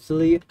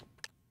 especially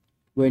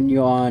when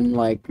you're on,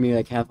 like, maybe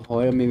like half a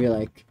heart, or maybe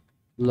like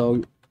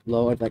low,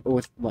 it's like, oh,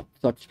 it's like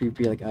such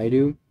creepy like I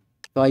do.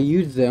 So I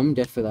use them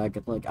just for that,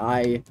 cause like,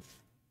 I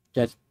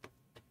just...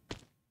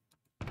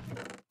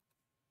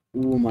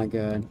 Oh my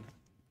god.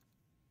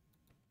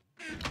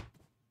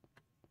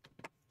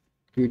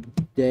 Good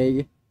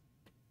day.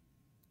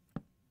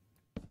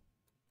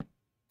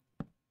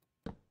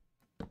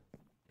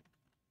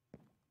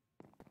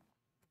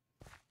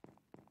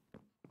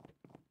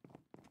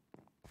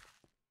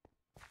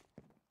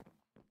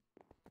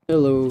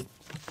 Hello.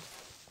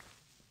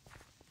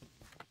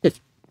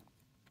 Just...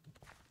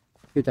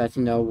 Good, I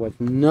think that was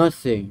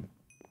nothing.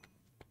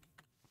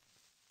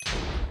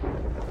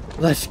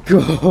 Let's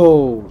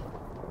go!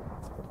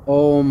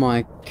 Oh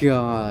my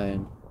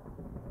god.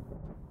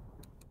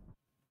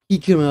 He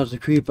killed me as a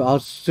creeper. I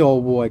was so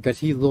worried because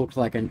he looked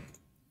like a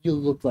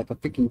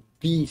freaking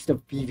beast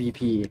of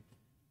PvP.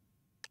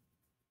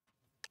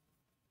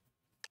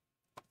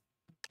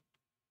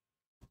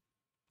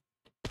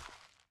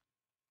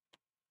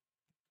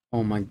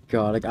 Oh my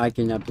god, like, I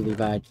cannot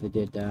believe I actually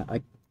did that.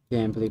 I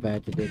can't believe I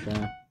actually did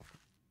that.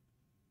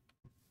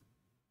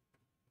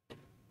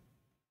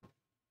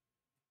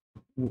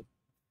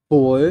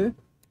 Four?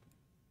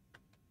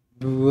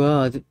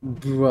 Bruh,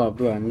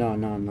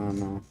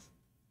 no.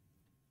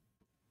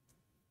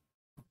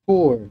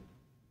 4.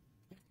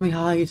 My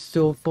highest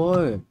so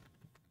far.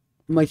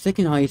 My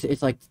second highest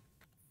is like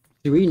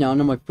 3 now,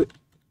 and I'm like,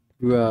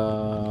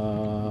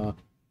 bruh.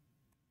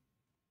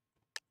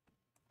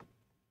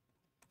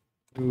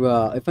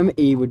 Bruh, if I'm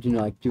able to,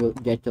 like,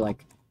 get to,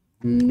 like,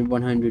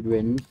 100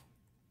 wins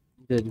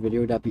this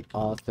video, that'd be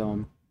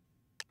awesome.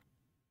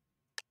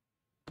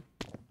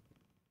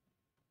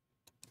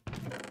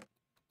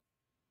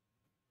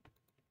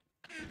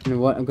 You know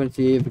what? I'm gonna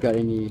see if we got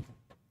any.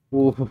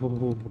 Ooh,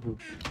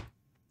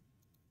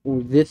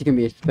 ooh, this is gonna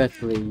be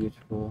especially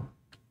useful.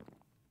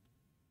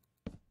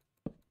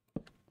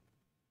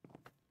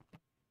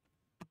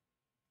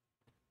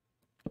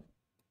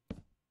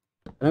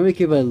 I don't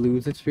keep a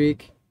loser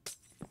streak.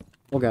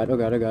 Oh god, oh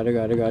god, oh god, oh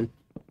god, oh god.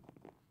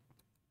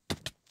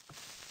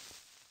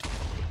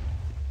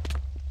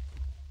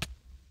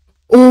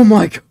 Oh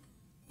my god!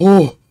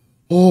 Oh!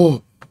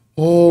 Oh!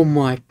 Oh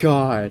my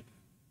god!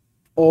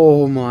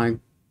 Oh my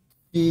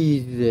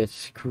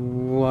Jesus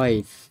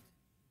Christ!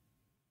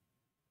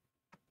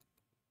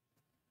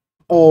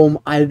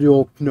 I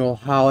don't know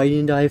how I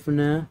didn't die from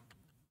that.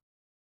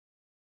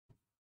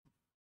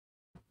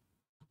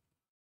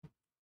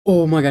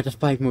 Oh my god, that's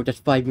 5 more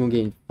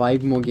games.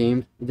 5 more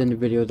games, then the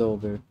video's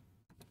over.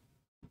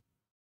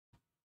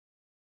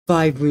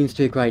 5 win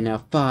streak right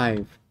now,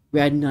 5.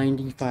 We're at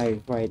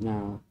 95 right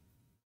now.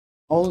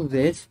 All of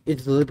this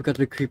is literally because of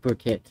the creeper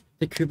kit.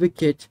 The creeper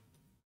kit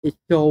is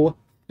it's so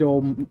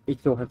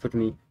helpful to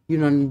me. You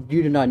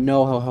do not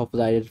know how helpful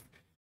that is.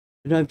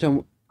 You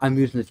know, I'm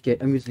using this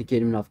kit. I'm using the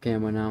kit even off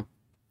camera now.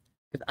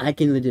 Cause I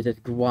can legit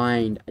just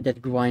grind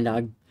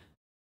out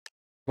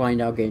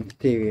games.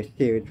 Serious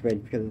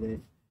red because of this.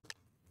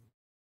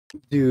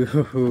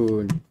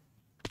 Dude.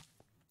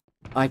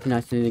 I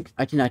cannot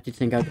just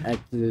think I've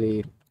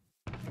actually,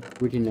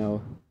 would you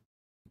know.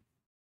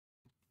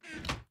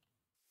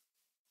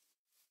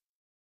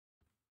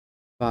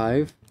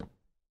 5.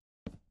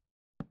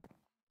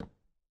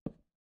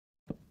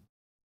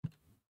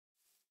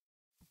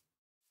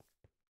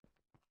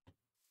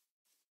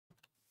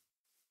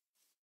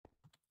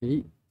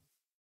 Eight.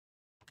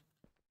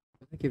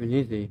 That's even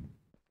easy.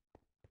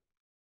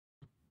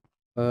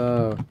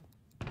 Oh.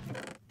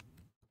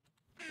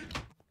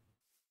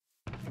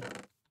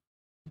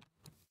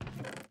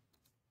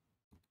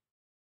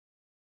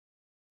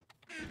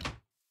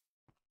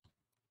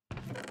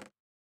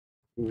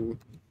 Ooh.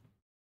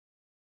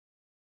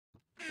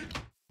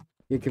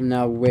 You can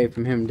now away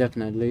from him,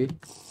 definitely.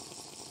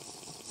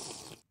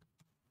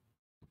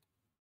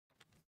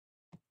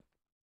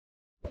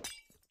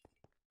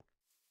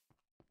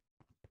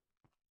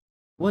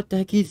 What the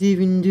heck is he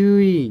even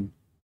doing?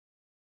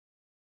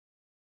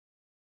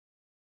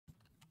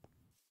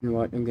 You know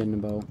what? I'm getting the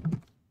bow.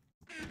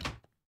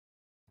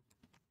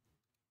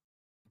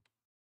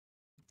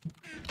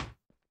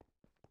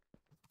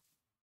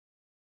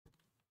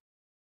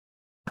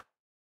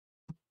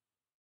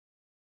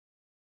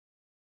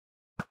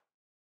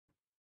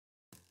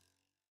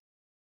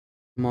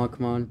 Come on,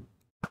 come on.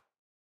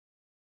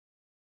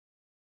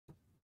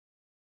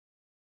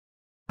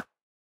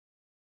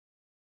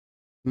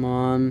 Come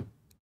on.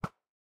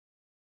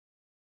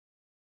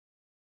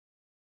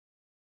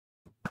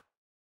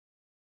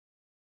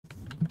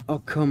 Oh,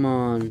 come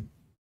on.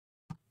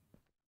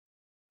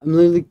 I'm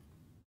literally...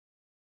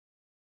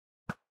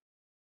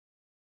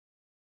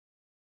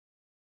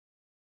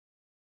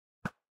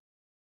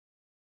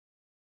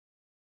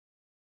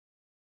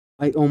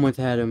 I almost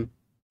had him.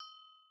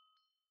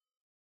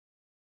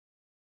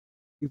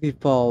 If he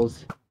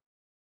falls.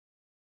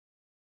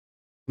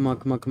 Come on,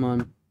 come on, come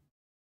on.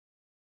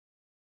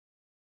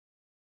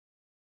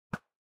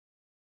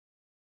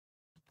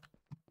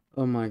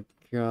 Oh my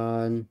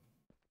god.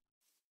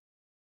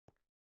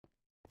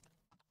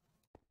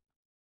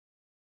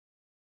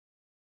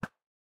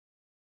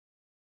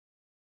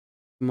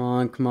 Come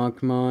on, come on,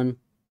 come on.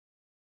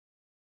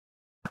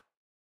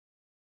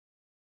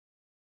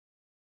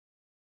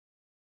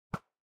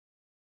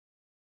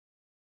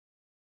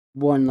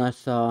 One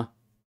less that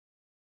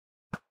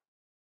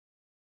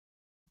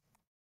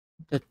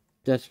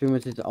that's pretty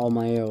much is all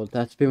my arrows.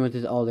 That's pretty much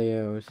is all the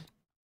arrows.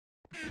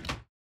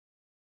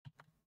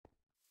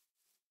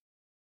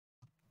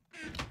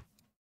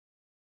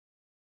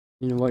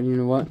 You know what, you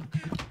know what?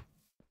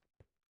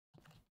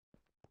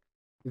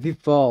 If he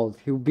falls,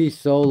 he'll be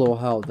so low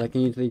health. I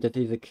can easily just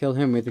either kill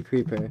him with a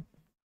creeper.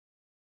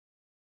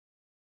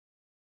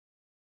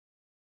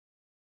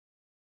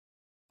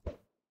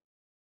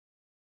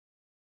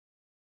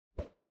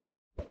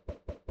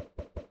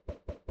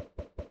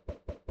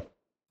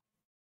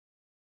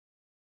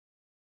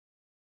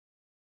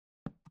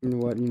 You know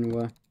what, you know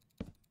what?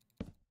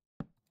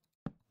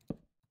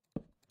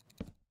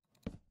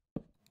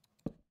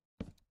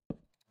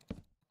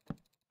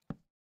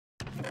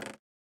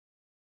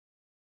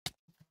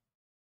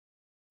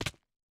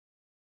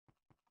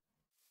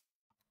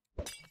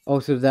 Oh,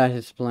 so that's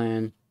his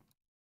plan.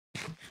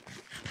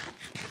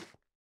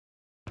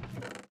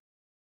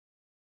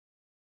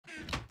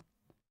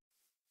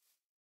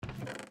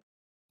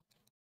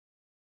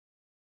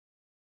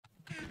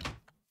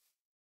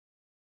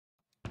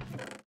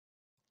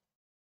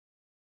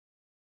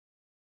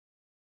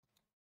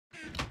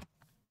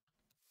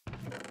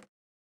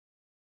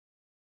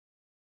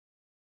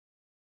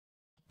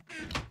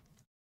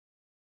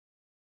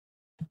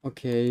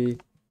 Okay.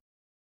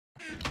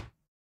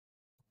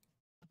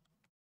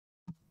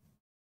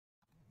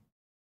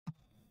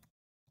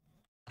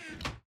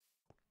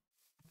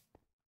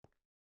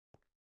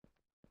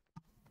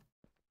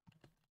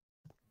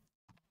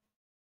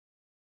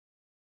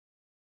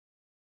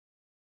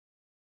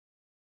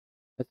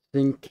 I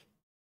think.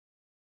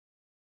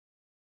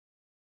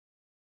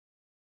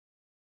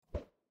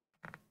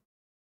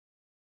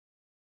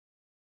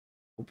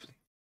 Oops.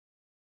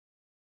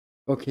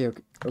 Okay.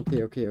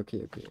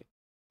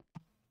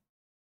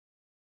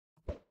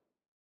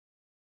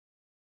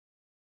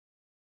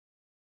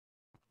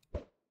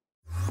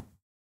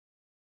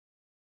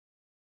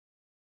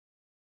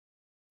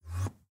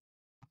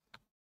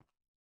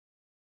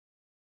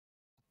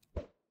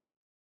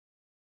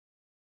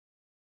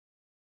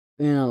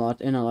 In a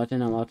lot. I don't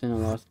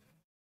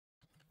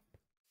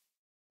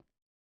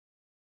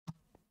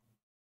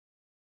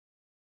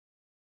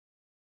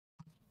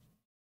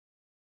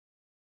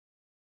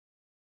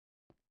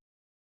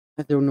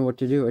know what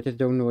to do. I just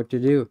don't know what to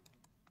do.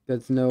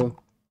 There's no.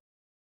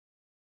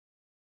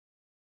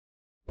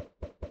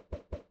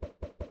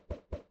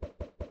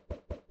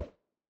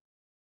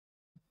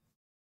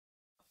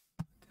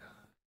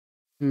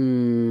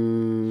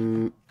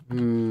 Hmm.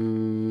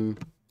 Hmm.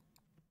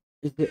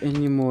 Is there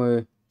any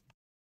more?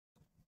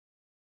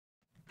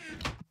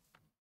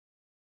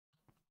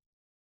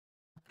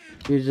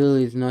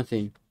 Usually it's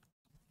nothing.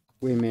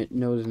 Wait a minute.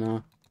 No, it's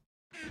not.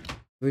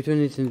 Which one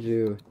is to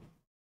do?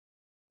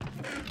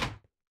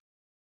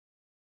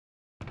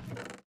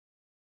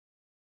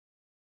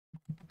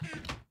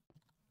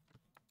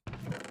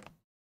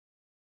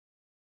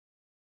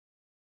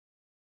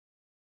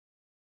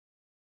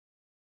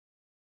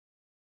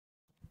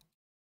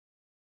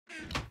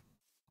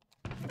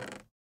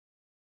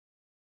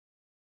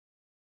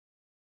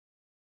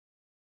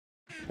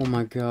 Oh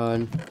my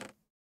god.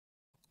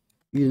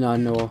 You do not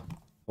know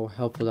how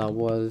helpful that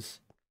was.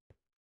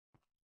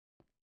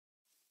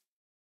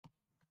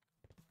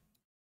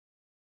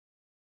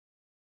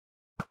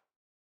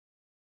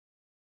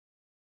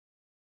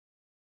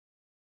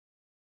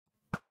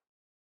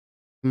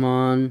 Come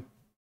on.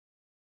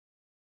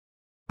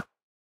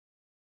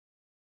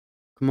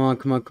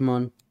 Come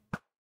on.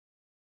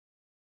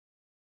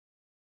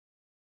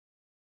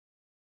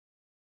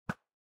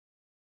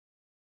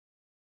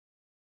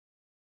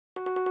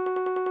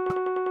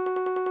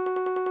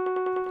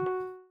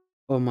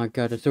 Oh my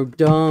god, that's so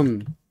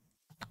dumb.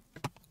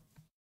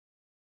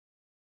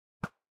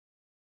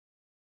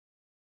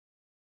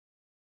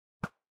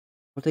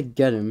 I'll take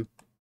get him.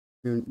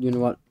 You know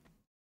what?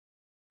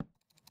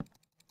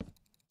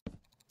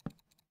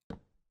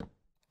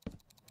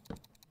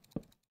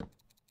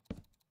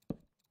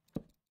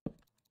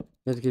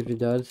 Let's give he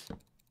does.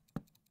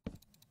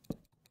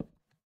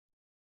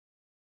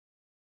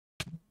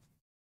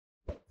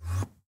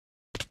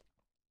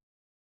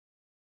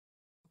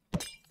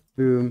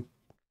 Boom.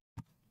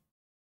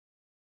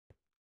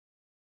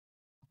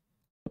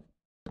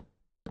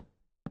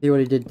 See what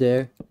he did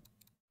there?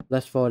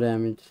 Less fall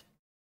damage.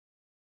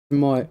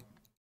 More.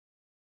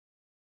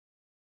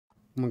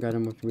 Oh my god,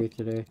 I'm much weak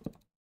today.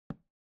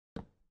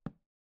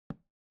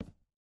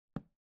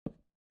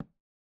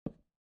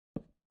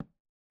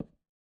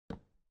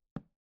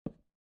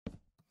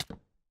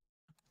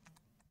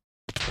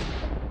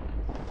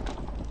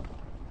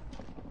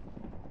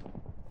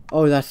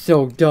 Oh, that's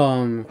so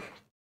dumb.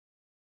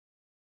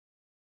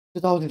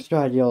 Just always a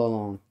strategy all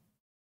along.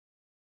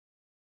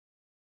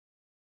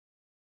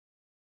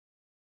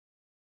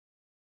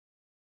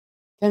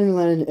 Can't even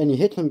land any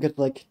hits on him because,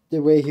 like, the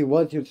way he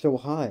was so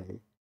high.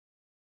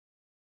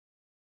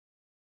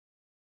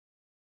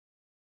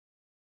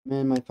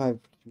 Man, my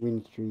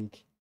 5-win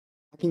streak.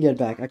 I can get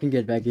back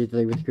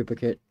easily with Cooper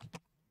Kit.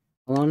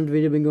 How long has the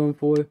video been going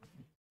for?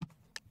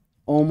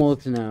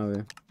 Almost an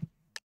hour.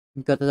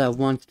 Because that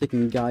one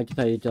sticking guy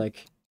decided to,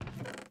 like,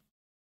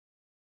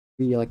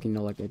 be, like, you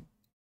know, like, a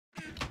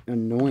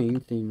annoying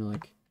thing,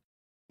 like,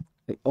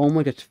 I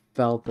almost just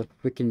fell off the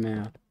freaking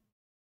map.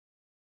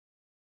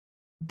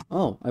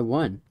 Oh, I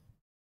won.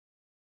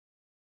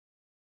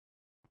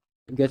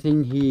 I'm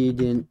guessing he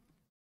didn't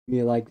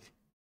really like,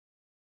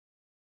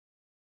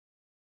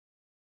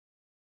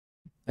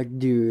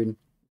 dude,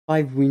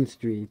 5-win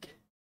streak.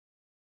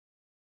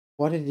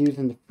 What is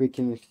using the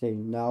freaking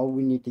thing? Now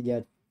we need to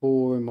get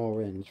 4 more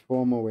wins.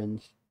 4 more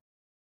wins.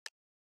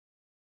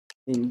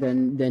 And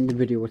then the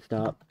video will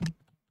stop.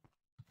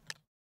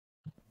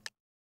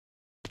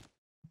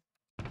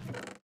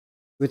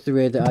 With the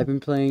way that I've been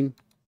playing.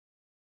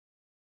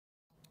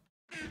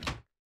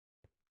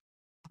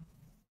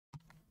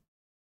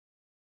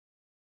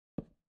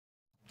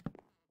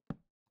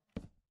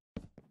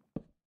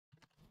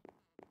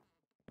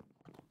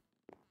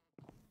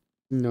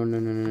 No.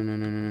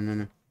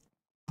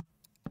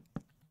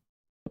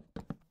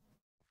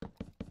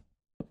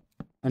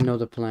 I know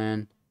the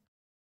plan.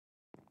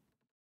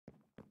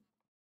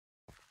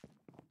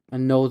 I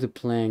know the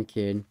plan,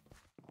 kid.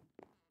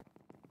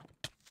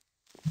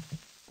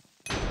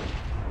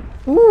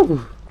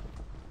 Woo!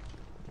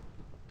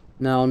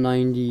 Now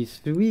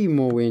 93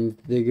 more wins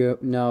to go.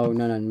 No,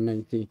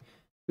 93.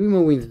 3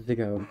 more wins to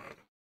go.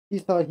 He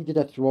thought he could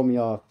just throw me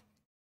off.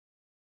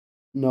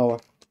 No.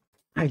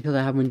 I thought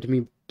that happened to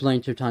me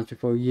plenty of times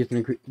before,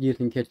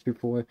 using kits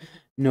before.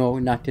 No,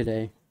 not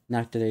today.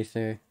 Not today,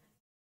 sir.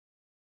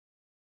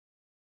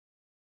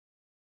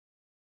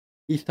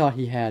 He thought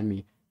he had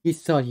me. He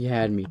thought he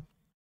had me.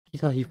 He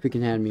thought he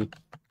freaking had me.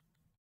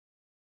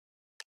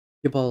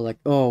 People are like,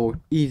 oh,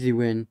 easy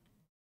win.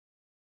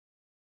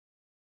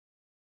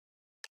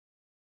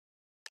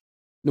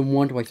 No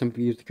wonder why some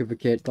people use the Cooper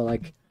kit, but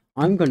like,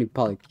 I'm gonna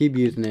probably keep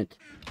using it.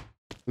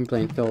 I'm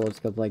playing solos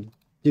because like,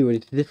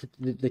 dude, this is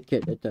the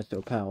kit that's just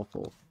so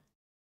powerful.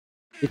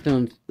 It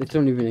don't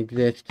even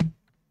exist.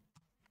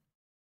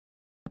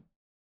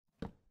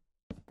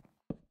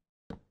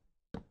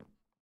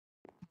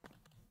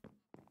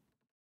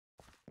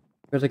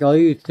 Because like all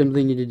you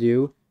simply need to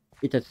do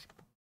is just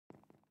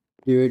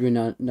do it when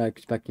not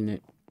expecting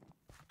it.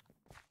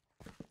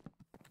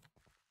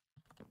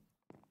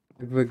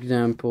 Like, for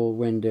example,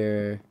 when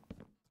they're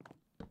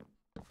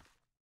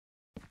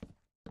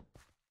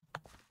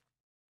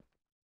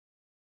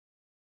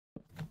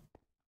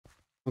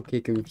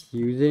okay,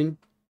 confusing.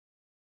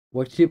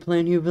 What's your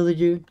plan here,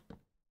 villager?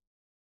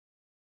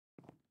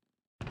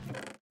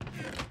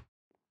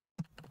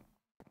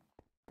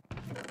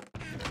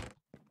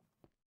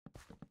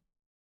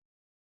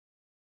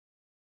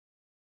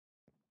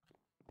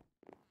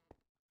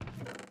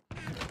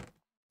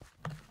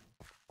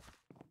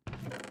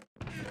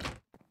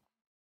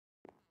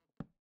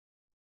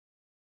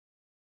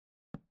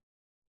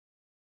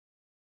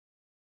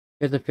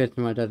 He has a fist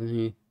one, doesn't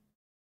he?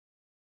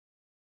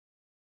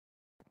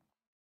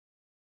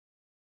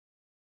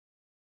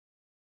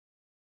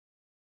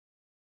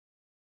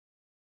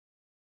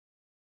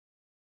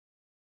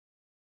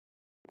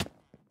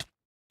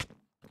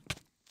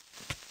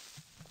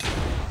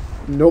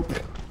 Nope.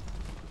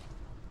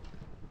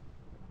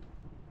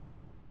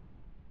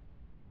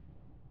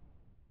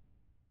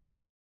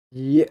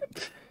 Yep.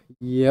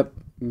 Yep.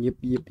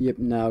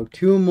 Now,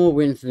 2 more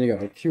wins to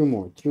go. 2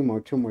 more.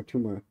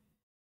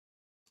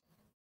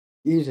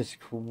 Jesus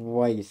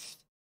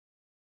Christ.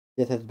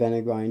 This has been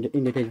a grind.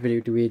 Indicate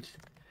video to reach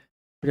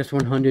just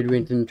 100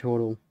 wins in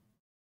total.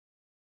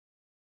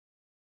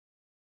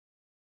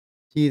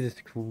 Jesus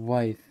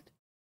Christ.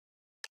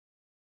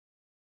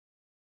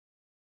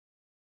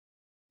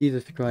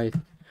 Jesus Christ.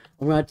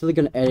 I'm actually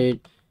gonna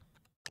edit,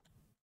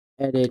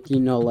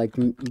 you know, like,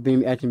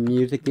 maybe add some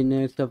music in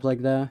there, stuff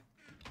like that.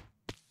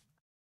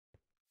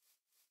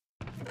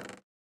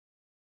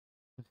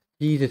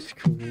 Jesus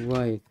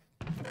Christ.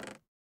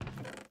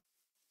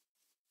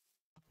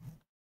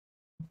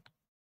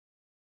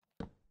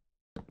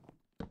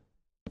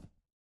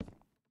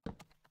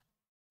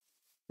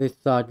 They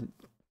thought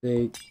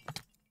they...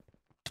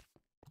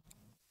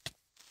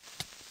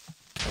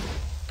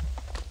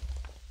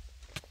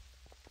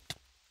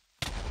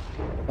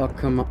 Oh,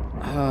 come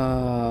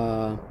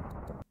on.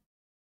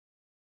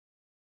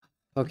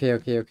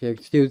 Okay.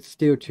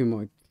 Still 2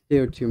 more.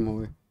 Still 2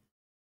 more.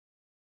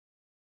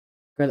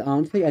 Because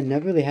honestly, I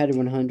never really had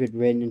 100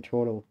 written in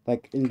total.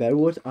 Like, in Bed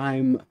Wars,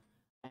 I'm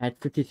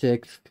at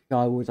 56.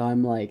 Skywars,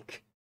 I'm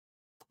like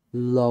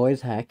low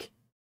as heck.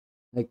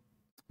 Like,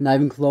 not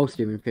even close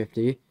to even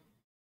 50.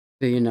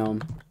 So, you know,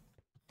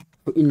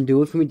 in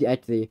duels for me to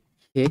actually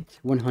hit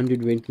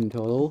 100 wins in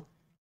total,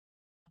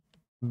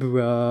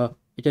 bruh,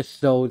 it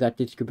just shows that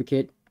this Cooper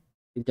kit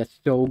is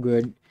just so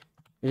good.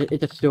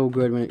 It's just so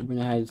good when it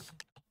has,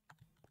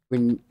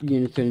 when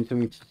you're in certain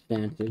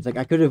circumstances. Like,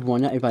 I could have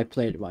won it if I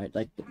played it right.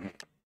 Like,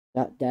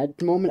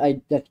 that moment,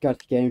 I just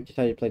got scared and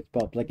decided to play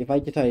spot. Like, if I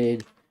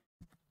decided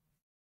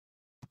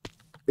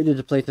it is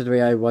a place the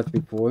way I was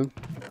before.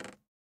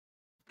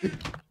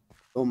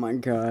 Oh my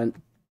god.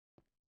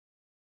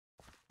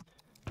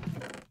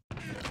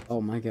 Oh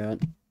my god.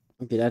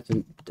 Okay, that's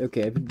an...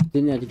 Okay, if it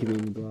didn't have to give me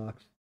any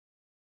blocks,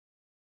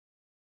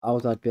 I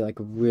was about to be like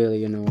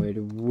really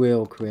annoyed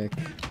real quick.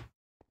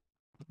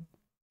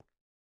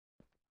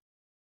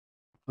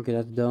 Okay,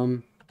 that's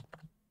dumb.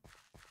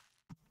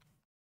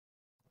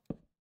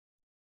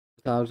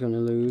 Thought I was gonna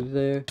lose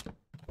there.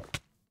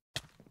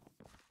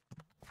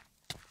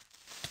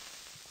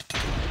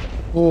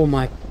 Oh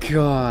my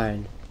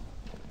god.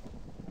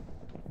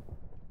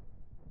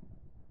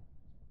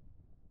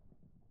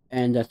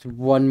 And that's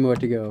 1 more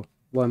to go.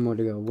 1 more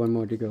to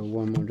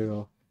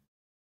go.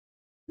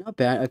 Not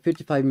bad. A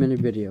 55-minute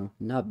video.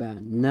 Not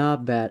bad.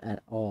 Not bad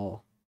at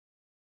all.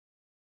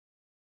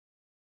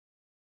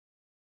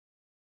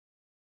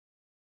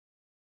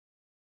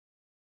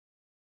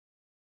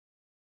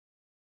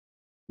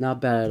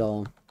 Not bad at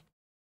all.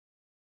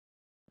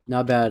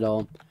 Not bad at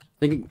all.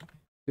 Thinking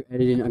for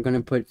editing, I'm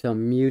gonna put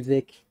some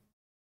music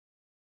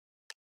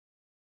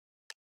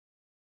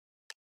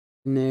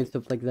in there,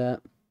 stuff like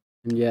that.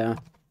 And yeah.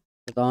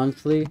 Because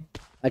honestly,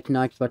 I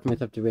cannot expect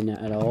myself to win it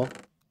at all.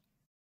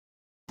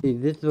 See,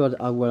 this is what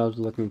I was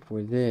looking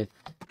for. This.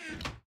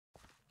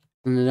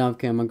 And then off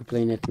camera, I'm gonna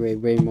play this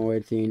way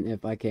more, seeing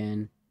if I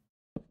can.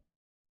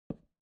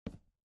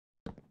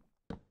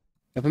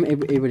 If I'm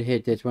able to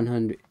hit this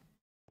 100.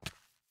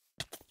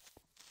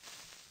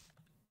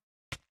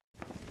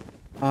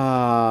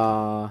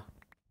 Ah.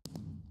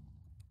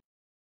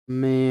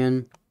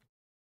 Man.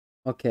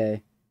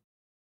 Okay.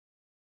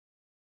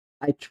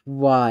 I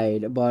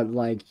tried, but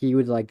like, he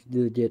was like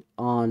legit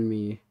on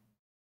me.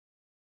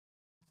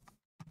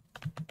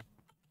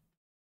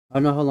 I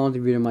don't know how long the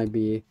video might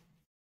be.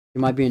 It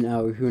might be an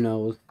hour, who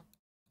knows.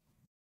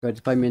 But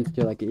if I meant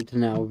to, like, it's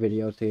an hour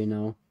video, so you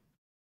know.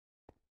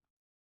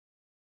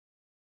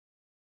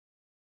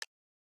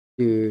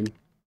 Dude.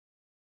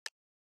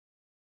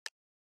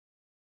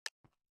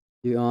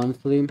 Dude,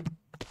 honestly,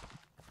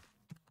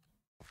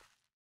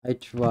 I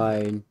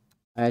tried.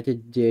 I actually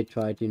did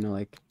try to, you know,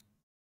 like...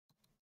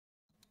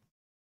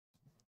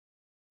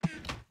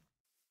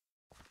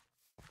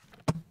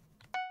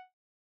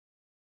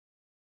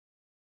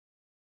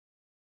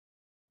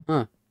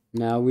 Huh.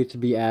 Now we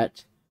should be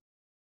at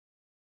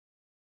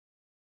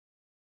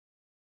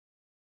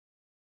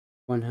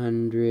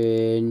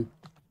 100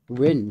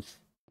 wins.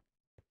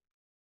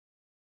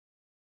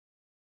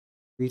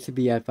 We should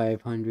be at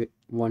 500,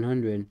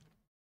 100.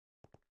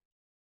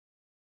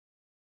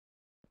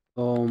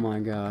 Oh my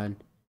god.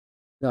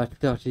 That's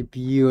such a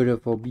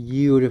beautiful,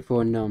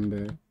 beautiful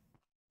number.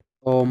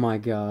 Oh my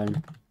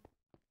god.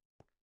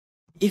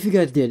 If you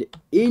guys did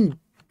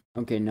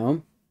okay,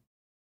 no.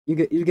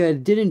 You guys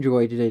did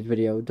enjoy today's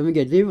video, don't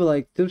forget, leave a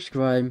like,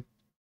 subscribe.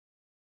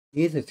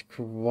 Jesus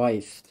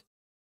Christ.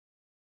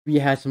 We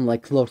had some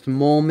like close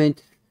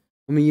moments.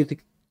 I'm gonna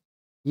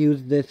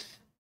use this.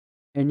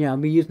 And yeah, I'll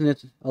be using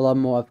this a lot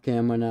more off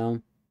camera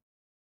now.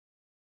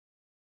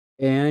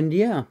 And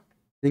yeah.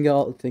 Thank you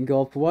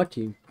all for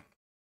watching.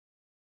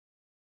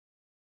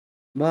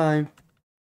 Bye.